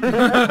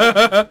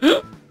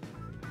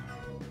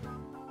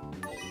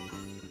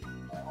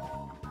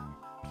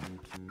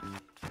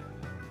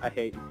 I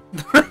hate you.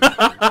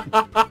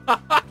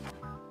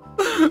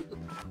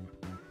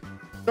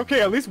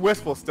 Okay, at least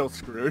Wistful's still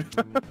screwed.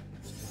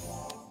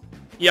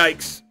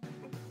 Yikes.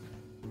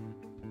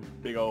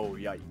 Big ol'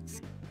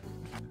 yikes.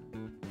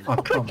 Oh,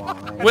 come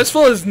on.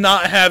 Wistful is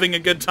not having a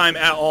good time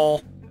at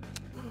all.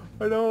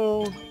 I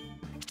know.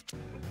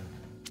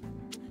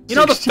 You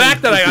know, the 16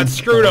 fact that I got freaking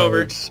screwed over.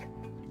 cards.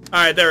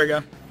 Alright, there we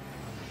go.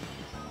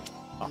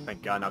 Oh,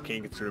 thank God, now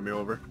Kane can screw me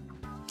over.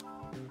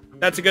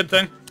 That's a good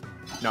thing.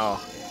 No,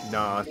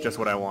 no, it's just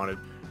what I wanted.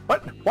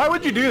 What? Why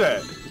would you do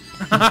that?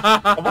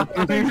 Of all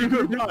the things you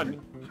could have done.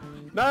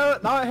 Now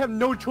I have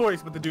no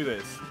choice but to do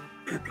this.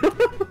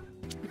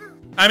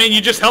 I mean,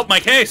 you just helped my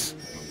case.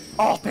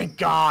 Oh, thank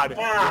God!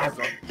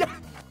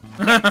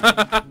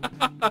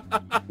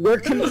 We're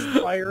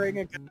conspiring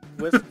against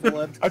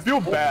Wistful. I feel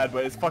bad,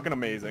 but it's fucking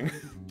amazing.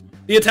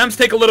 The attempts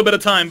take a little bit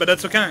of time, but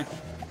that's okay.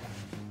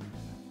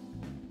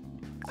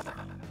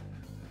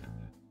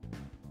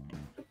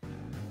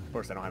 Of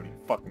course, I don't have any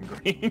fucking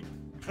green.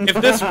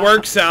 If this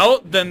works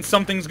out, then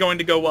something's going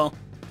to go well.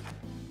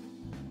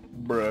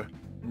 Bruh.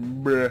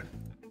 Bruh.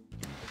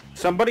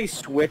 Somebody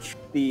switch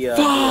the.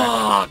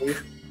 Fuck!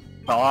 direction,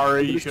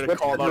 Sorry, you should have Switch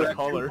called the out a direction,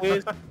 color.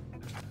 please.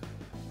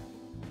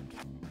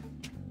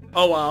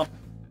 Oh wow.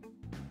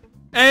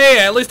 Hey,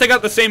 at least I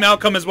got the same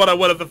outcome as what I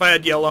would have if I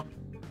had yellow.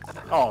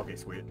 Oh, okay,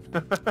 sweet.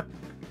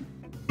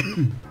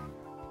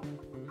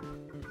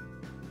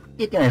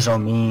 You guys are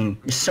mean.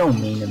 You're so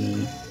mean to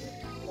me.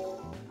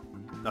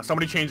 Now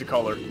somebody change the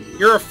color.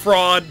 You're a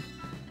fraud.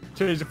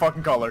 Change the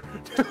fucking color.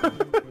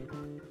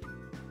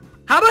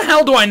 How the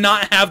hell do I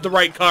not have the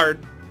right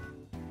card?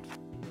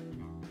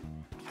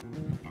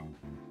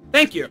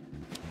 Thank you.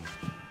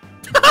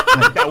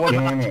 That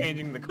wasn't Damn it.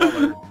 changing the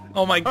color.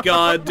 Oh my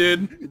god,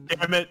 dude.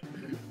 Damn it.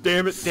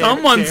 Damn it.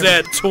 Someone's damn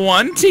it. at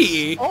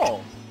 20.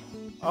 Oh.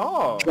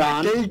 Oh.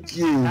 John, Thank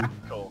you.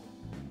 Tactical.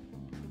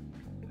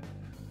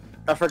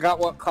 I forgot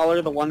what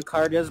color the one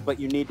card is, but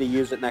you need to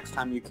use it next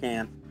time you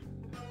can.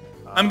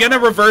 I'm gonna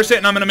reverse it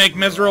and I'm gonna make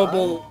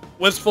miserable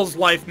Wistful's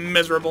life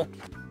miserable.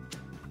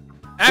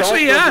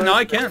 Actually, Don't yeah, reverse no,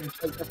 I it, can.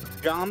 because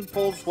if John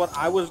pulls what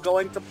I was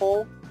going to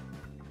pull,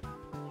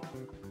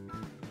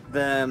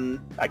 then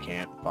I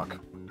can't. Fuck.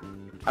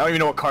 I don't even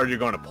know what card you're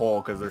going to pull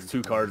because there's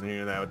two cards in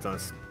here that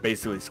would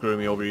basically screw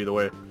me over either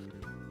way.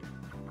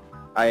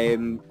 I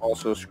am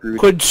also screwed.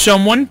 Could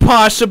someone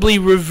possibly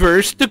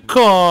reverse the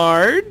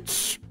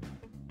cards?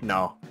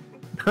 No.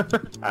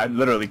 I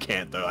literally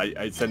can't though.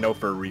 I said no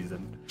for a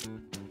reason.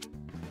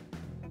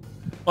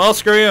 Well,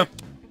 screw you.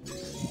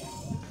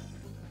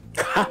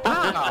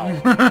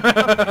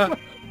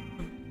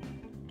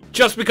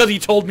 Just because he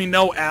told me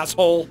no,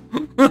 asshole.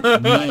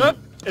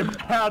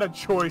 If I had a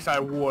choice, I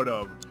would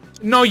have.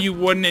 No, you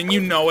wouldn't, and you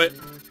know it.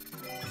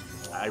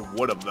 I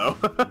would have though.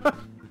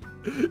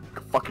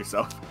 Fuck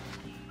yourself.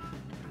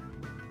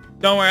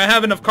 Don't worry, I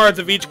have enough cards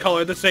of each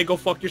color to say go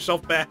fuck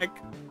yourself back.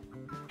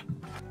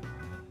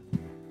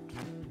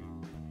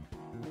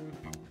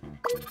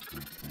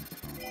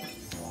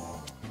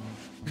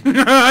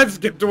 I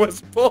skipped a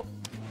Wistful.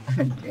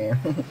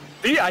 Damn.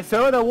 See, I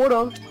said I would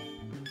have.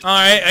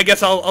 Alright, I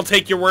guess I'll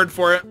take your word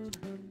for it.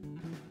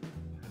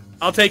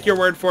 I'll take your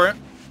word for it.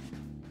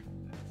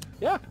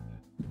 Yeah.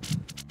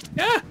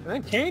 Yeah. And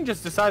then Kane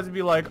just decides to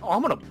be like, oh,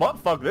 I'm gonna butt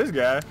fuck this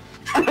guy.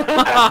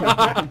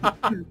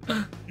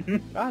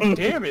 God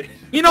damn it.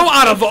 You know,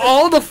 out of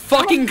all the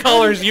fucking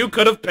colors you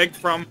could have picked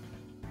from.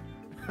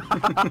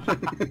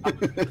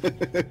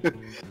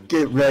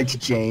 Get wrecked,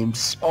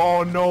 James.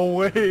 Oh, no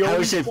way. How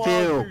does it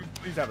feel?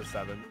 Please have a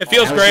 7. It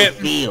feels How great. does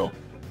it feel?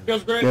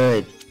 Feels great.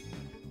 Good.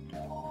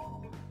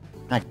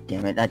 God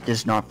damn it, that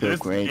does not feel This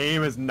great.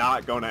 game is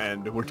not gonna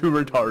end. We're too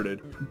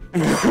retarded.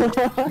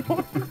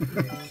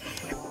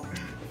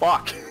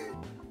 Fuck.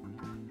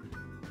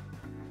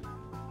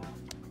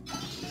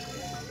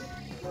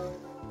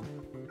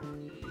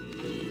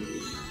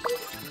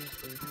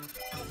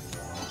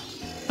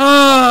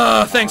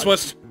 Ah, thanks,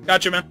 Wist.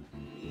 Gotcha, man.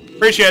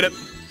 Appreciate it.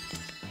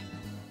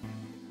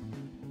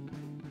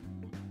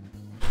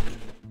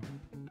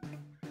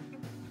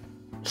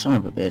 Son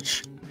of a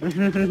bitch.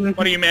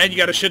 What are you mad? You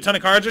got a shit ton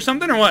of cards or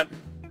something, or what?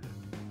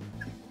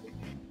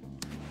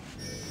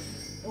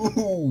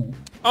 Ooh.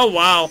 Oh,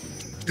 wow.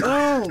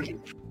 Oh.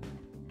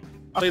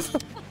 Please.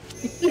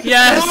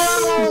 Yes!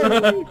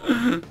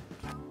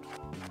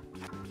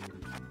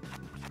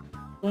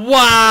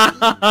 Wow!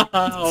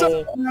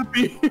 So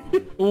happy.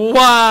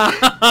 Wow!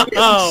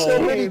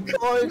 So many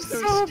cards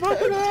So are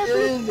fucking stacked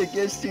in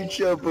against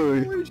each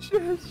other. Holy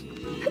shit.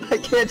 I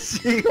can't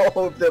see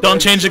all of them. Don't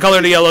change the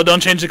color to yellow.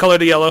 Don't change the color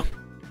to yellow.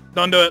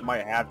 Don't do it.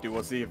 Might have to.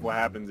 We'll see if what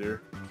happens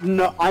here.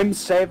 No, I'm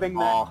saving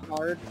that Aw,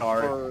 card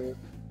sorry. for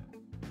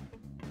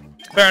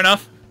Fair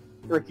enough.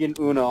 freaking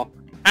Uno.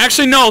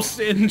 Actually, no.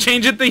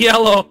 Change it to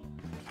yellow.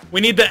 We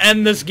need to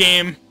end this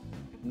game.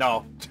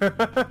 No.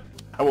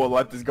 I will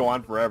let this go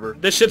on forever.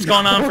 This shit's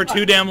gone on for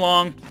too damn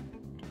long.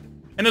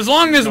 And as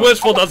long as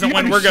Wistful doesn't You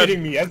win, gotta we're be good.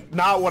 shitting me. That's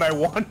not what I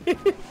wanted.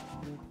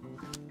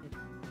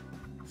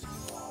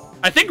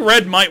 I think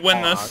Red might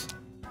win this.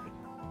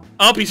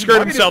 Oh, he screwed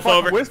himself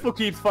over. Wistful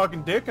keeps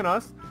fucking dicking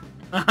us.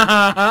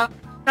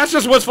 That's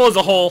just Wistful as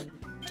a whole.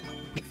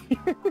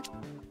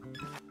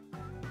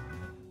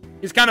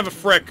 He's kind of a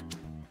frick.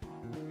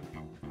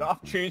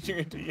 Stop changing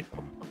it to you.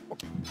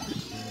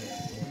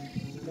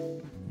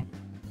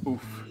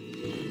 Oof.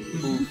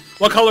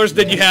 What colors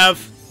did you have?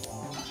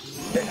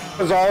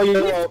 Cause all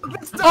you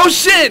Oh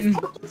shit!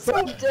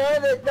 God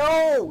damn it,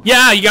 no!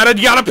 Yeah, you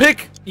gotta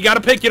pick. You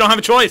gotta pick. You don't have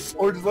a choice.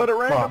 Or just let it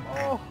rain. Fuck.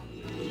 Oh.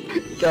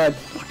 God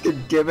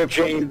fucking damn it,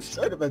 fucking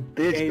son of a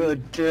bitch, James,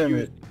 god damn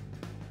it.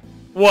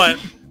 What?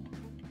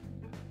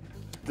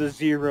 the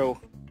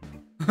 0.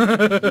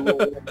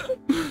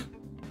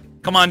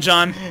 Come on,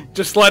 John.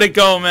 Just let it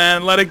go,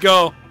 man. Let it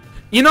go.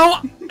 You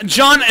know,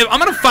 John, I'm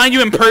gonna find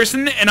you in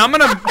person, and I'm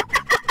gonna...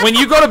 When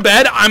you go to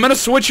bed, I'm gonna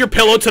switch your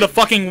pillow to the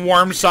fucking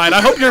warm side.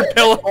 I hope your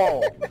pillow...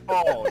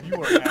 Oh, you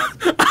are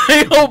asking.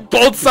 I hope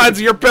both sides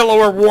of your pillow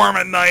are warm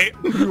at night.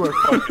 You are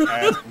fucking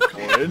asking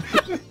for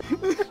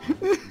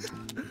it.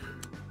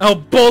 Oh,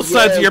 both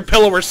sides of your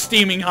pillow are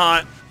steaming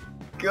hot.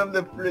 Come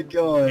the frick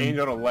on. Ain't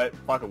gonna let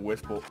fucking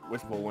Wistful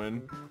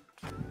win.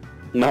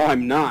 No,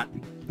 I'm not.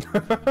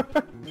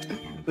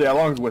 Yeah, as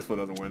long as Wistful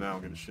doesn't win, I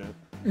don't give a shit.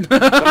 Change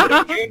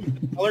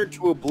the color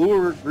to a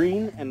blue or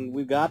green, and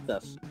we got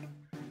this.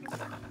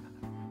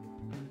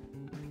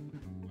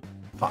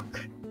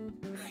 Fuck.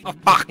 Oh,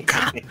 fuck.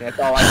 That's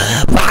all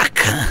I Fuck.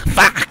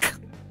 Fuck.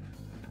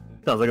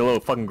 Sounds like a little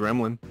fucking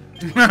gremlin.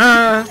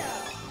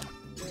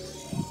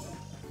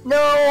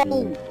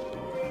 No!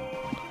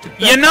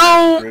 You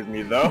know... Screws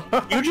me though.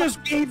 You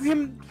just gave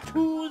him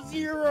 2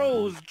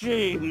 zeros,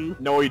 James.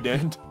 No, he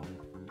didn't.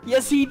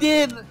 Yes, he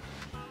did.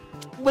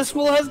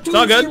 Wistful has 2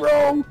 all good.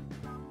 zeros.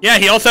 Yeah,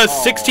 he also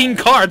has 16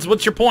 cards.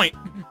 What's your point?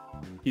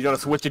 He's gonna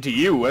switch it to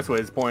you. That's what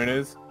his point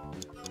is.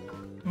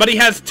 But he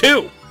has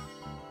 2.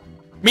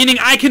 Meaning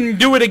I can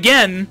do it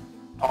again,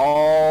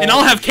 Oh. and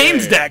I'll have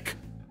Kane's deck.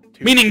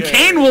 Meaning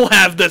Kane will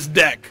have this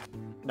deck.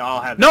 No,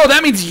 I'll have. No,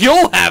 that means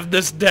you'll have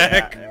this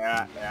deck.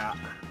 Yeah.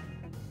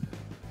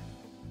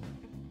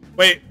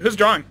 Wait, who's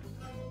drawing?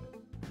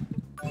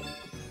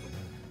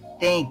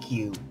 Thank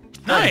you.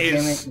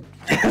 Nice.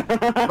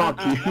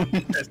 Fuck you.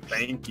 Yes,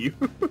 thank you.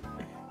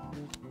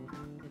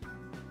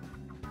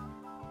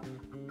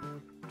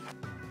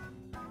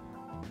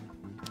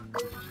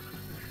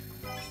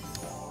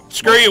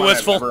 Screw you, I've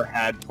Wistful. ever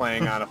had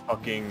playing on a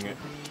fucking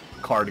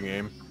card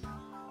game.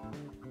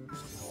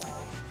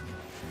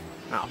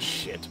 Oh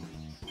shit.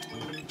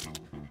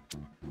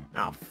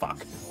 Oh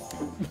fuck.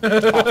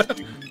 Oh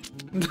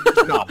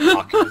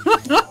fuck.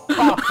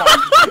 Oh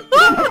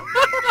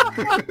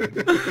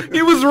fuck.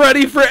 He was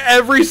ready for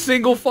every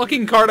single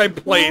fucking card I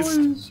placed.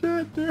 Holy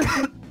shit, dude.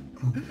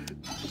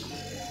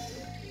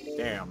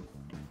 Damn.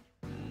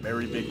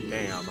 Very big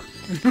damn.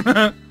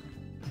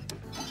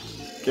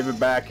 Give it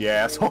back, you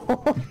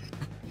asshole.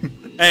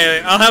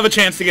 Hey, I'll have a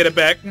chance to get it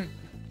back.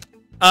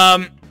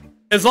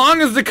 As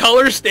long as the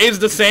color stays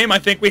the same, I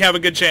think we have a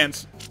good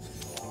chance.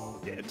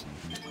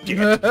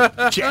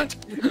 Shit.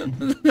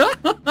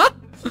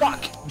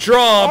 Fuck.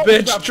 Draw,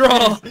 bitch,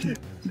 draw.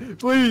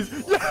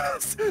 Please.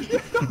 Yes.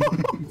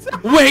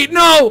 Wait,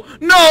 no!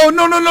 No,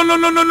 no, no, no, no,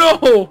 no, no,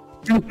 no!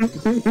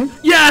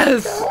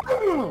 Yes!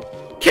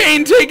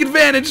 Kane, take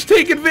advantage,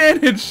 take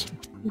advantage!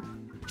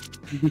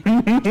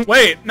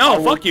 Wait,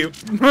 no, fuck you.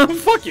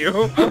 Fuck you.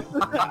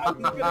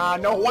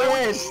 No way.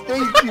 Yes,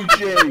 thank you,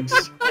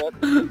 James.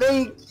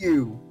 Thank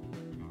you.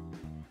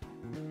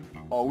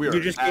 Oh, we are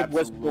You just gave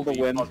Wistful the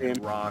win, fucking James.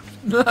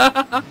 rocked.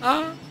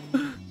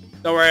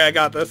 Don't worry, I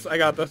got this. I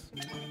got this.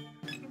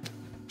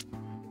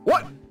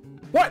 What?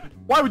 What?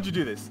 Why would you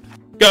do this?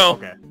 Go.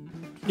 Okay.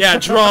 Yeah,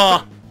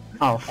 draw.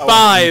 Oh,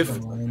 5.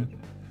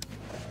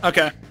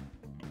 Okay.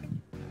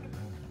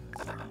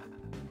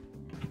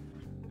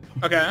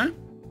 Okay.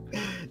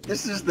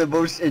 This is the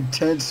most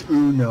intense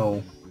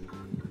Uno.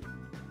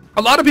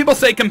 A lot of people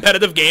say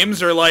competitive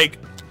games are like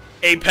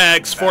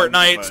Apex,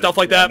 Fortnite, But- stuff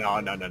like yeah,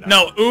 that. No.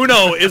 No,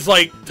 Uno is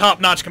like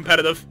top-notch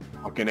competitive.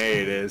 Fucking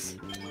A it is.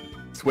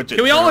 Switch it.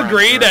 Can we all turn around,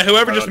 agree turn that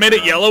whoever around, just made it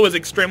turn yellow is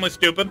extremely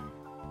stupid?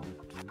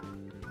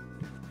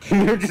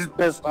 You're just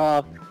pissed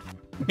off.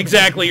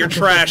 Exactly, you're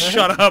trash.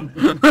 Shut up.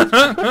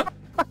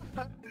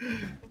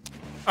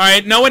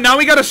 Alright, now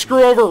we gotta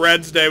screw over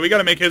Red's day. We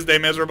gotta make his day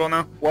miserable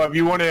now. Well, if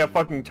you wanted to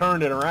fucking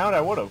turn it around,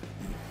 I would've.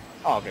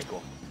 Oh, okay,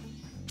 cool.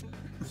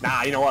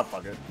 Nah, you know what?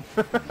 Fuck it.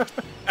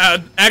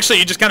 Actually,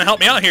 you just kinda helped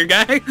me out here,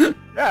 guy.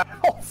 Yeah.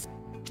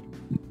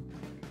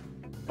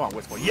 Come on,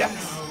 Wistful.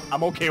 Yes!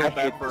 I'm okay with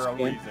that for a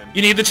reason.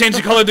 You need to change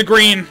the color to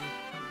green.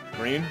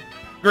 Green?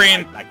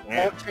 Green. I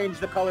can't. Don't change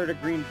the color to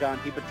green, John.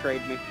 He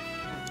betrayed me.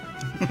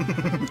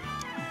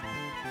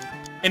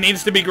 It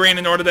needs to be green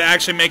in order to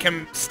actually make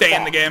him stay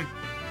in the game.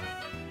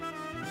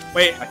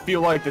 Wait, I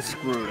feel like this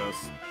screwed us.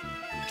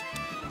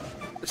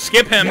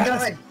 skip him.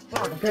 God,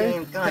 fuck,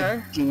 damn,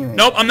 God damn it.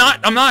 Nope, I'm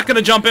not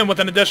gonna jump in with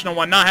an additional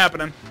one. Not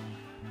happening.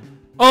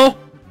 Oh!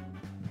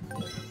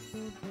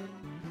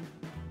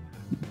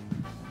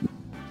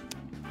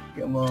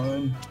 Come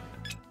on.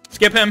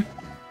 Skip him.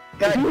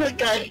 God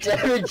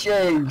damn it,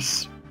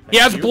 James. He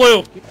has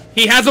blue.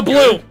 He has a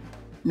blue.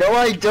 No,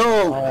 I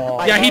don't.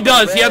 I Yeah, he have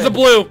does. He has a red.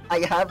 blue. I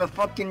have a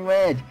fucking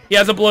red. He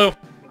has a blue.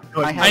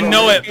 I have I a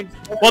know red. it.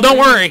 Well, don't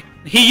worry.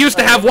 He used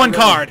to have one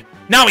card.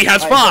 Now he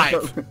has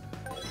 5.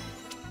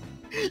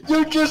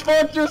 You just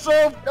fucked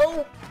yourself.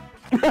 No.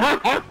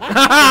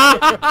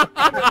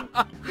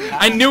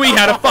 I knew he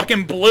had a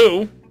fucking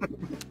blue.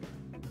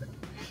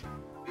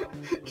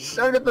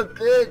 Son of a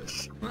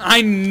bitch.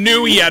 I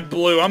knew he had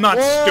blue. I'm not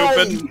Why?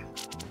 stupid.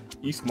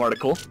 You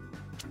smarticle.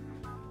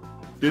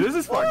 Dude, this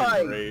is Why?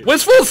 fucking great.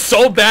 Wistful's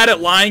so bad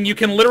at lying, you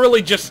can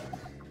literally just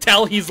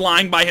tell he's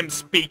lying by him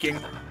speaking.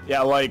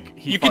 Yeah, like,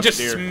 he You can fucked just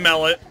deer.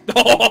 smell it.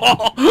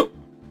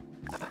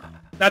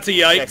 That's a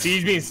Yeah, yikes. see,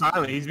 he's being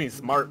silent. He's being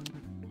smart.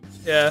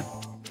 Yeah.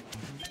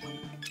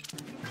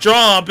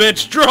 Draw,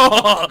 bitch,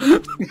 draw!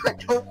 I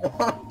don't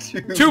want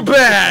to. Too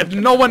bad!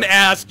 No one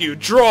asked you.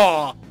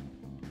 Draw!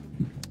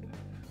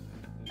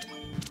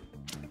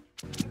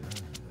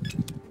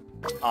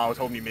 I was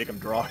hoping you make him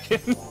draw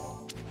again.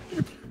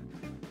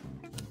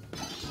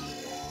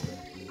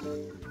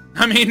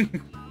 I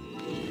mean...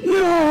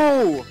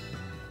 No!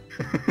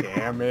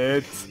 Damn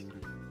it.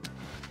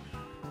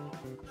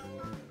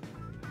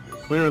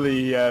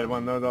 Clearly he had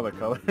one of those other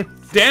colors.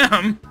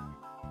 Damn!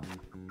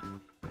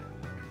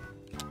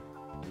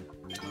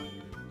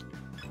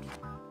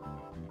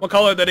 What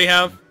color did he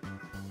have?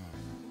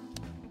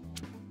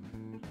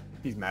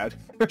 He's mad.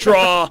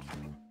 Draw!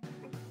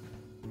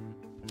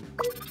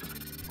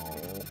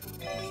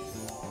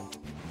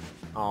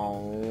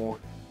 Oh,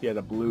 he had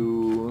a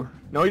blue.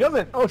 No, he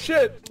doesn't. Oh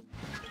shit!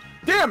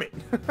 Damn it!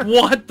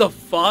 What the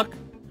fuck?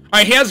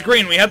 Alright, he has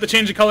green. We have to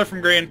change the color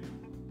from green.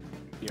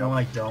 No,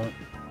 I don't.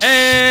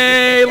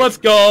 Hey, let's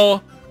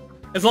go.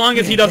 As long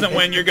as he doesn't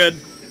win, you're good.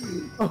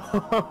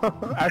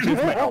 Actually,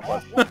 this might help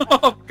us.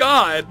 Oh,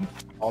 God.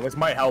 Oh, this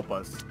might help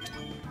us.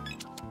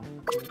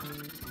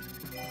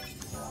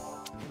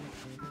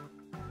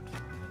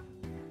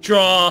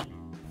 Draw.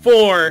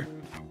 4,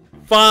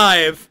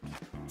 5,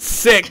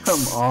 6,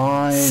 Come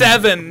on.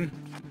 7,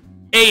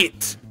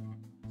 8.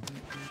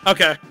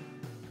 Okay.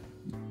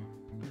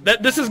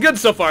 This is good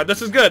so far.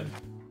 This is good.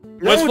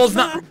 No,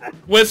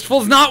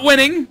 Wistful's not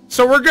winning,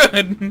 so we're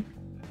good.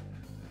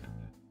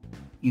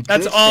 You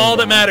That's could say all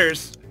that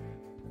matters.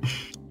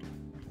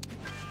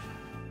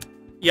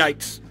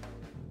 Yikes.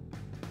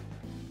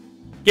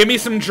 Give me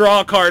some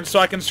draw cards so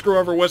I can screw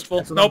over Wistful.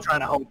 That's what I'm Nope. trying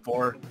to hope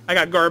for. I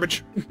got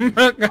garbage.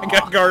 I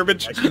got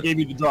garbage. I should gave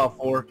you the draw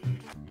 4.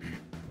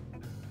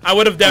 I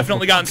would have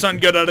definitely gotten something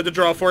good out of the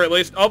draw 4 at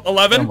least. Oh,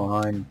 11? Come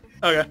on.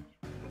 Okay.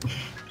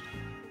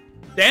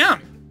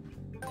 Damn.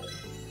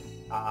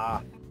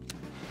 Ah.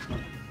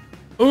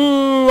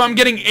 Ooh, I'm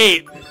getting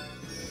 8.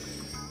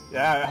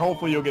 Yeah,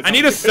 hopefully you'll get I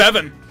need a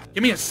something. 7.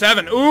 Give me a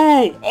 7.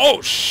 Ooh.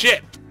 Oh,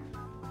 shit.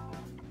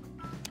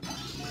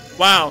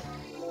 Wow.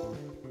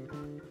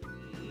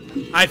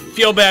 I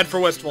feel bad for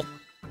Wistful.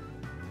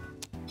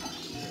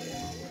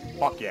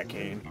 Fuck yeah,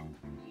 Kane.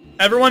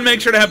 Everyone make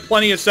sure to have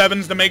plenty of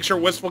 7s to make sure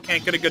Wistful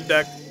can't get a good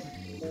deck.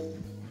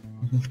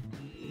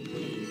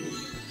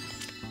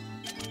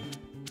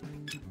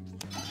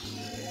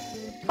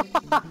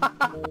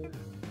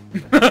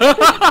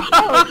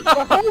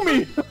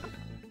 Homie!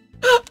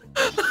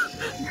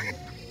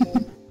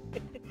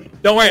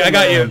 Don't worry, I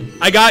got you.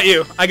 I got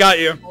you. I got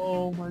you.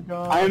 Oh my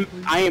god.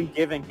 I am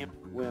giving him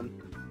a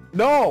win.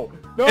 No!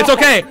 No! It's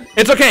okay.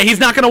 It's okay. He's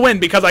not gonna win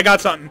because I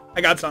got something.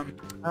 I got something.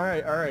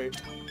 Alright,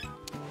 alright.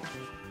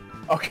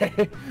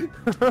 Okay.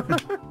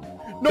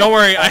 Don't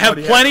worry, I have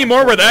plenty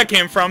more where that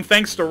came from,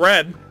 thanks to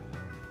Red.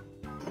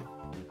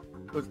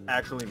 It was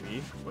actually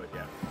me, but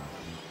yeah.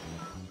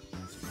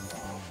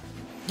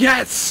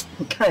 Yes!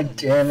 God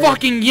damn it.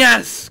 Fucking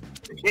yes!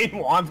 Kane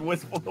wants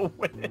Wistful to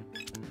win.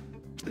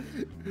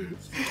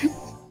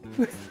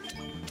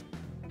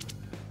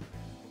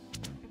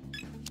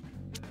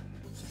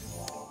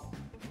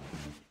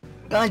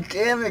 God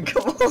damn it,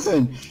 come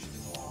on.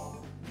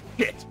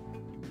 Shit.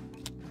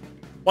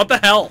 What the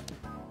hell?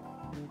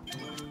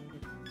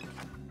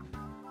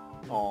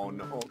 Oh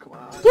no, come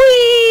on. Whee!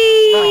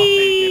 Oh,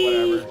 take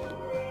it, whatever.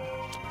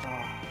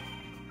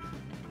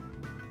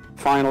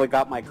 Finally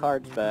got my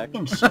cards back.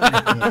 Fucking son of a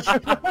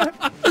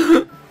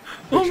bitch.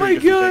 Oh my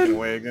Make sure you get some taken god!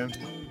 away again.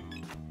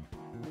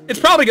 It's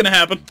probably gonna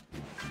happen.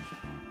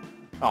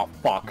 Oh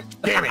fuck.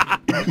 Damn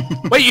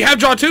it. Wait, you have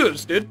draw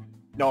 2s, dude.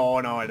 No,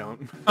 no, I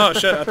don't. Oh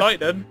shit, I thought you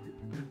did.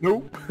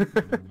 Nope.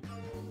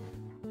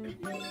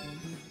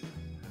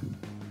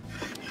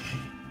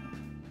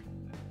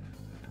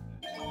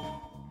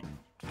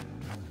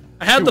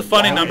 I had the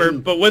funny Wow. number,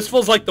 but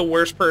Wistful's like the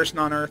worst person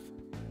on earth.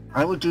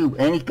 I would do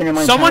anything in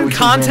my Someone power to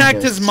contact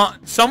win his this. mom.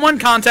 Someone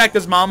contact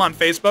his mom on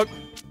Facebook.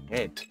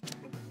 Hit.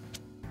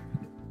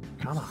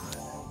 Come on.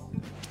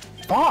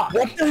 Fuck.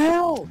 What the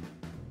hell?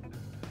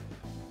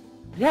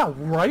 Yeah,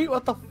 right?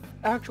 What the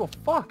actual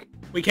fuck?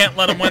 We can't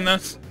let him win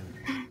this.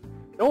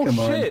 No Come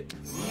on. shit.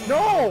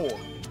 No.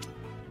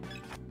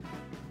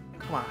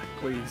 Come on,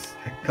 please.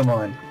 Come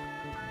on.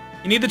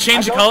 You need to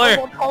change the I don't color.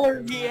 know what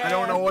color he has. I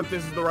don't know what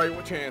this is the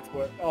right chance,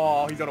 but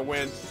oh, he's gonna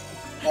win.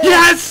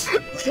 Yes!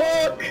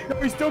 Fuck! No,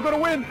 he's still gonna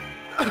win.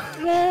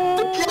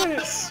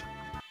 Yes!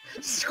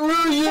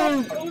 Screw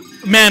you!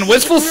 Man,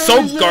 Wistful's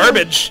so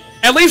garbage.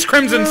 At least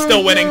Crimson's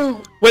still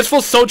winning.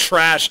 Wistful's so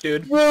trash,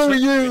 dude. Screw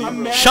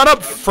you! Shut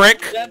up,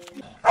 frick.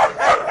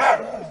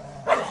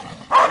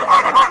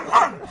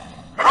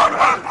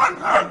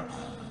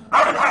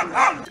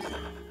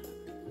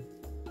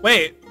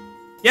 Wait.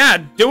 Yeah,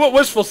 do what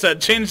Wistful said.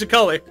 Change the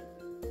color.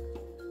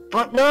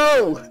 But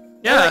no!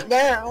 Yeah. Not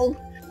now!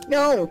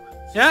 No!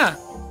 Yeah.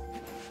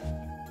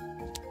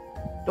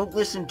 Don't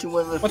listen to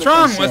what the What's fuck I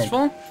wrong, said.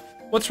 Wistful?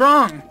 What's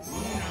wrong?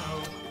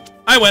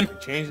 I win.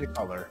 Change the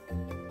color.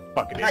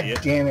 Fucking God idiot.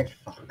 damn it,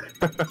 fuck.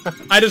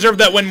 I deserve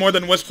that win more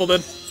than Wistful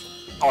did.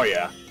 Oh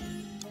yeah.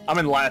 I'm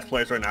in last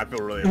place right now. I feel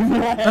really.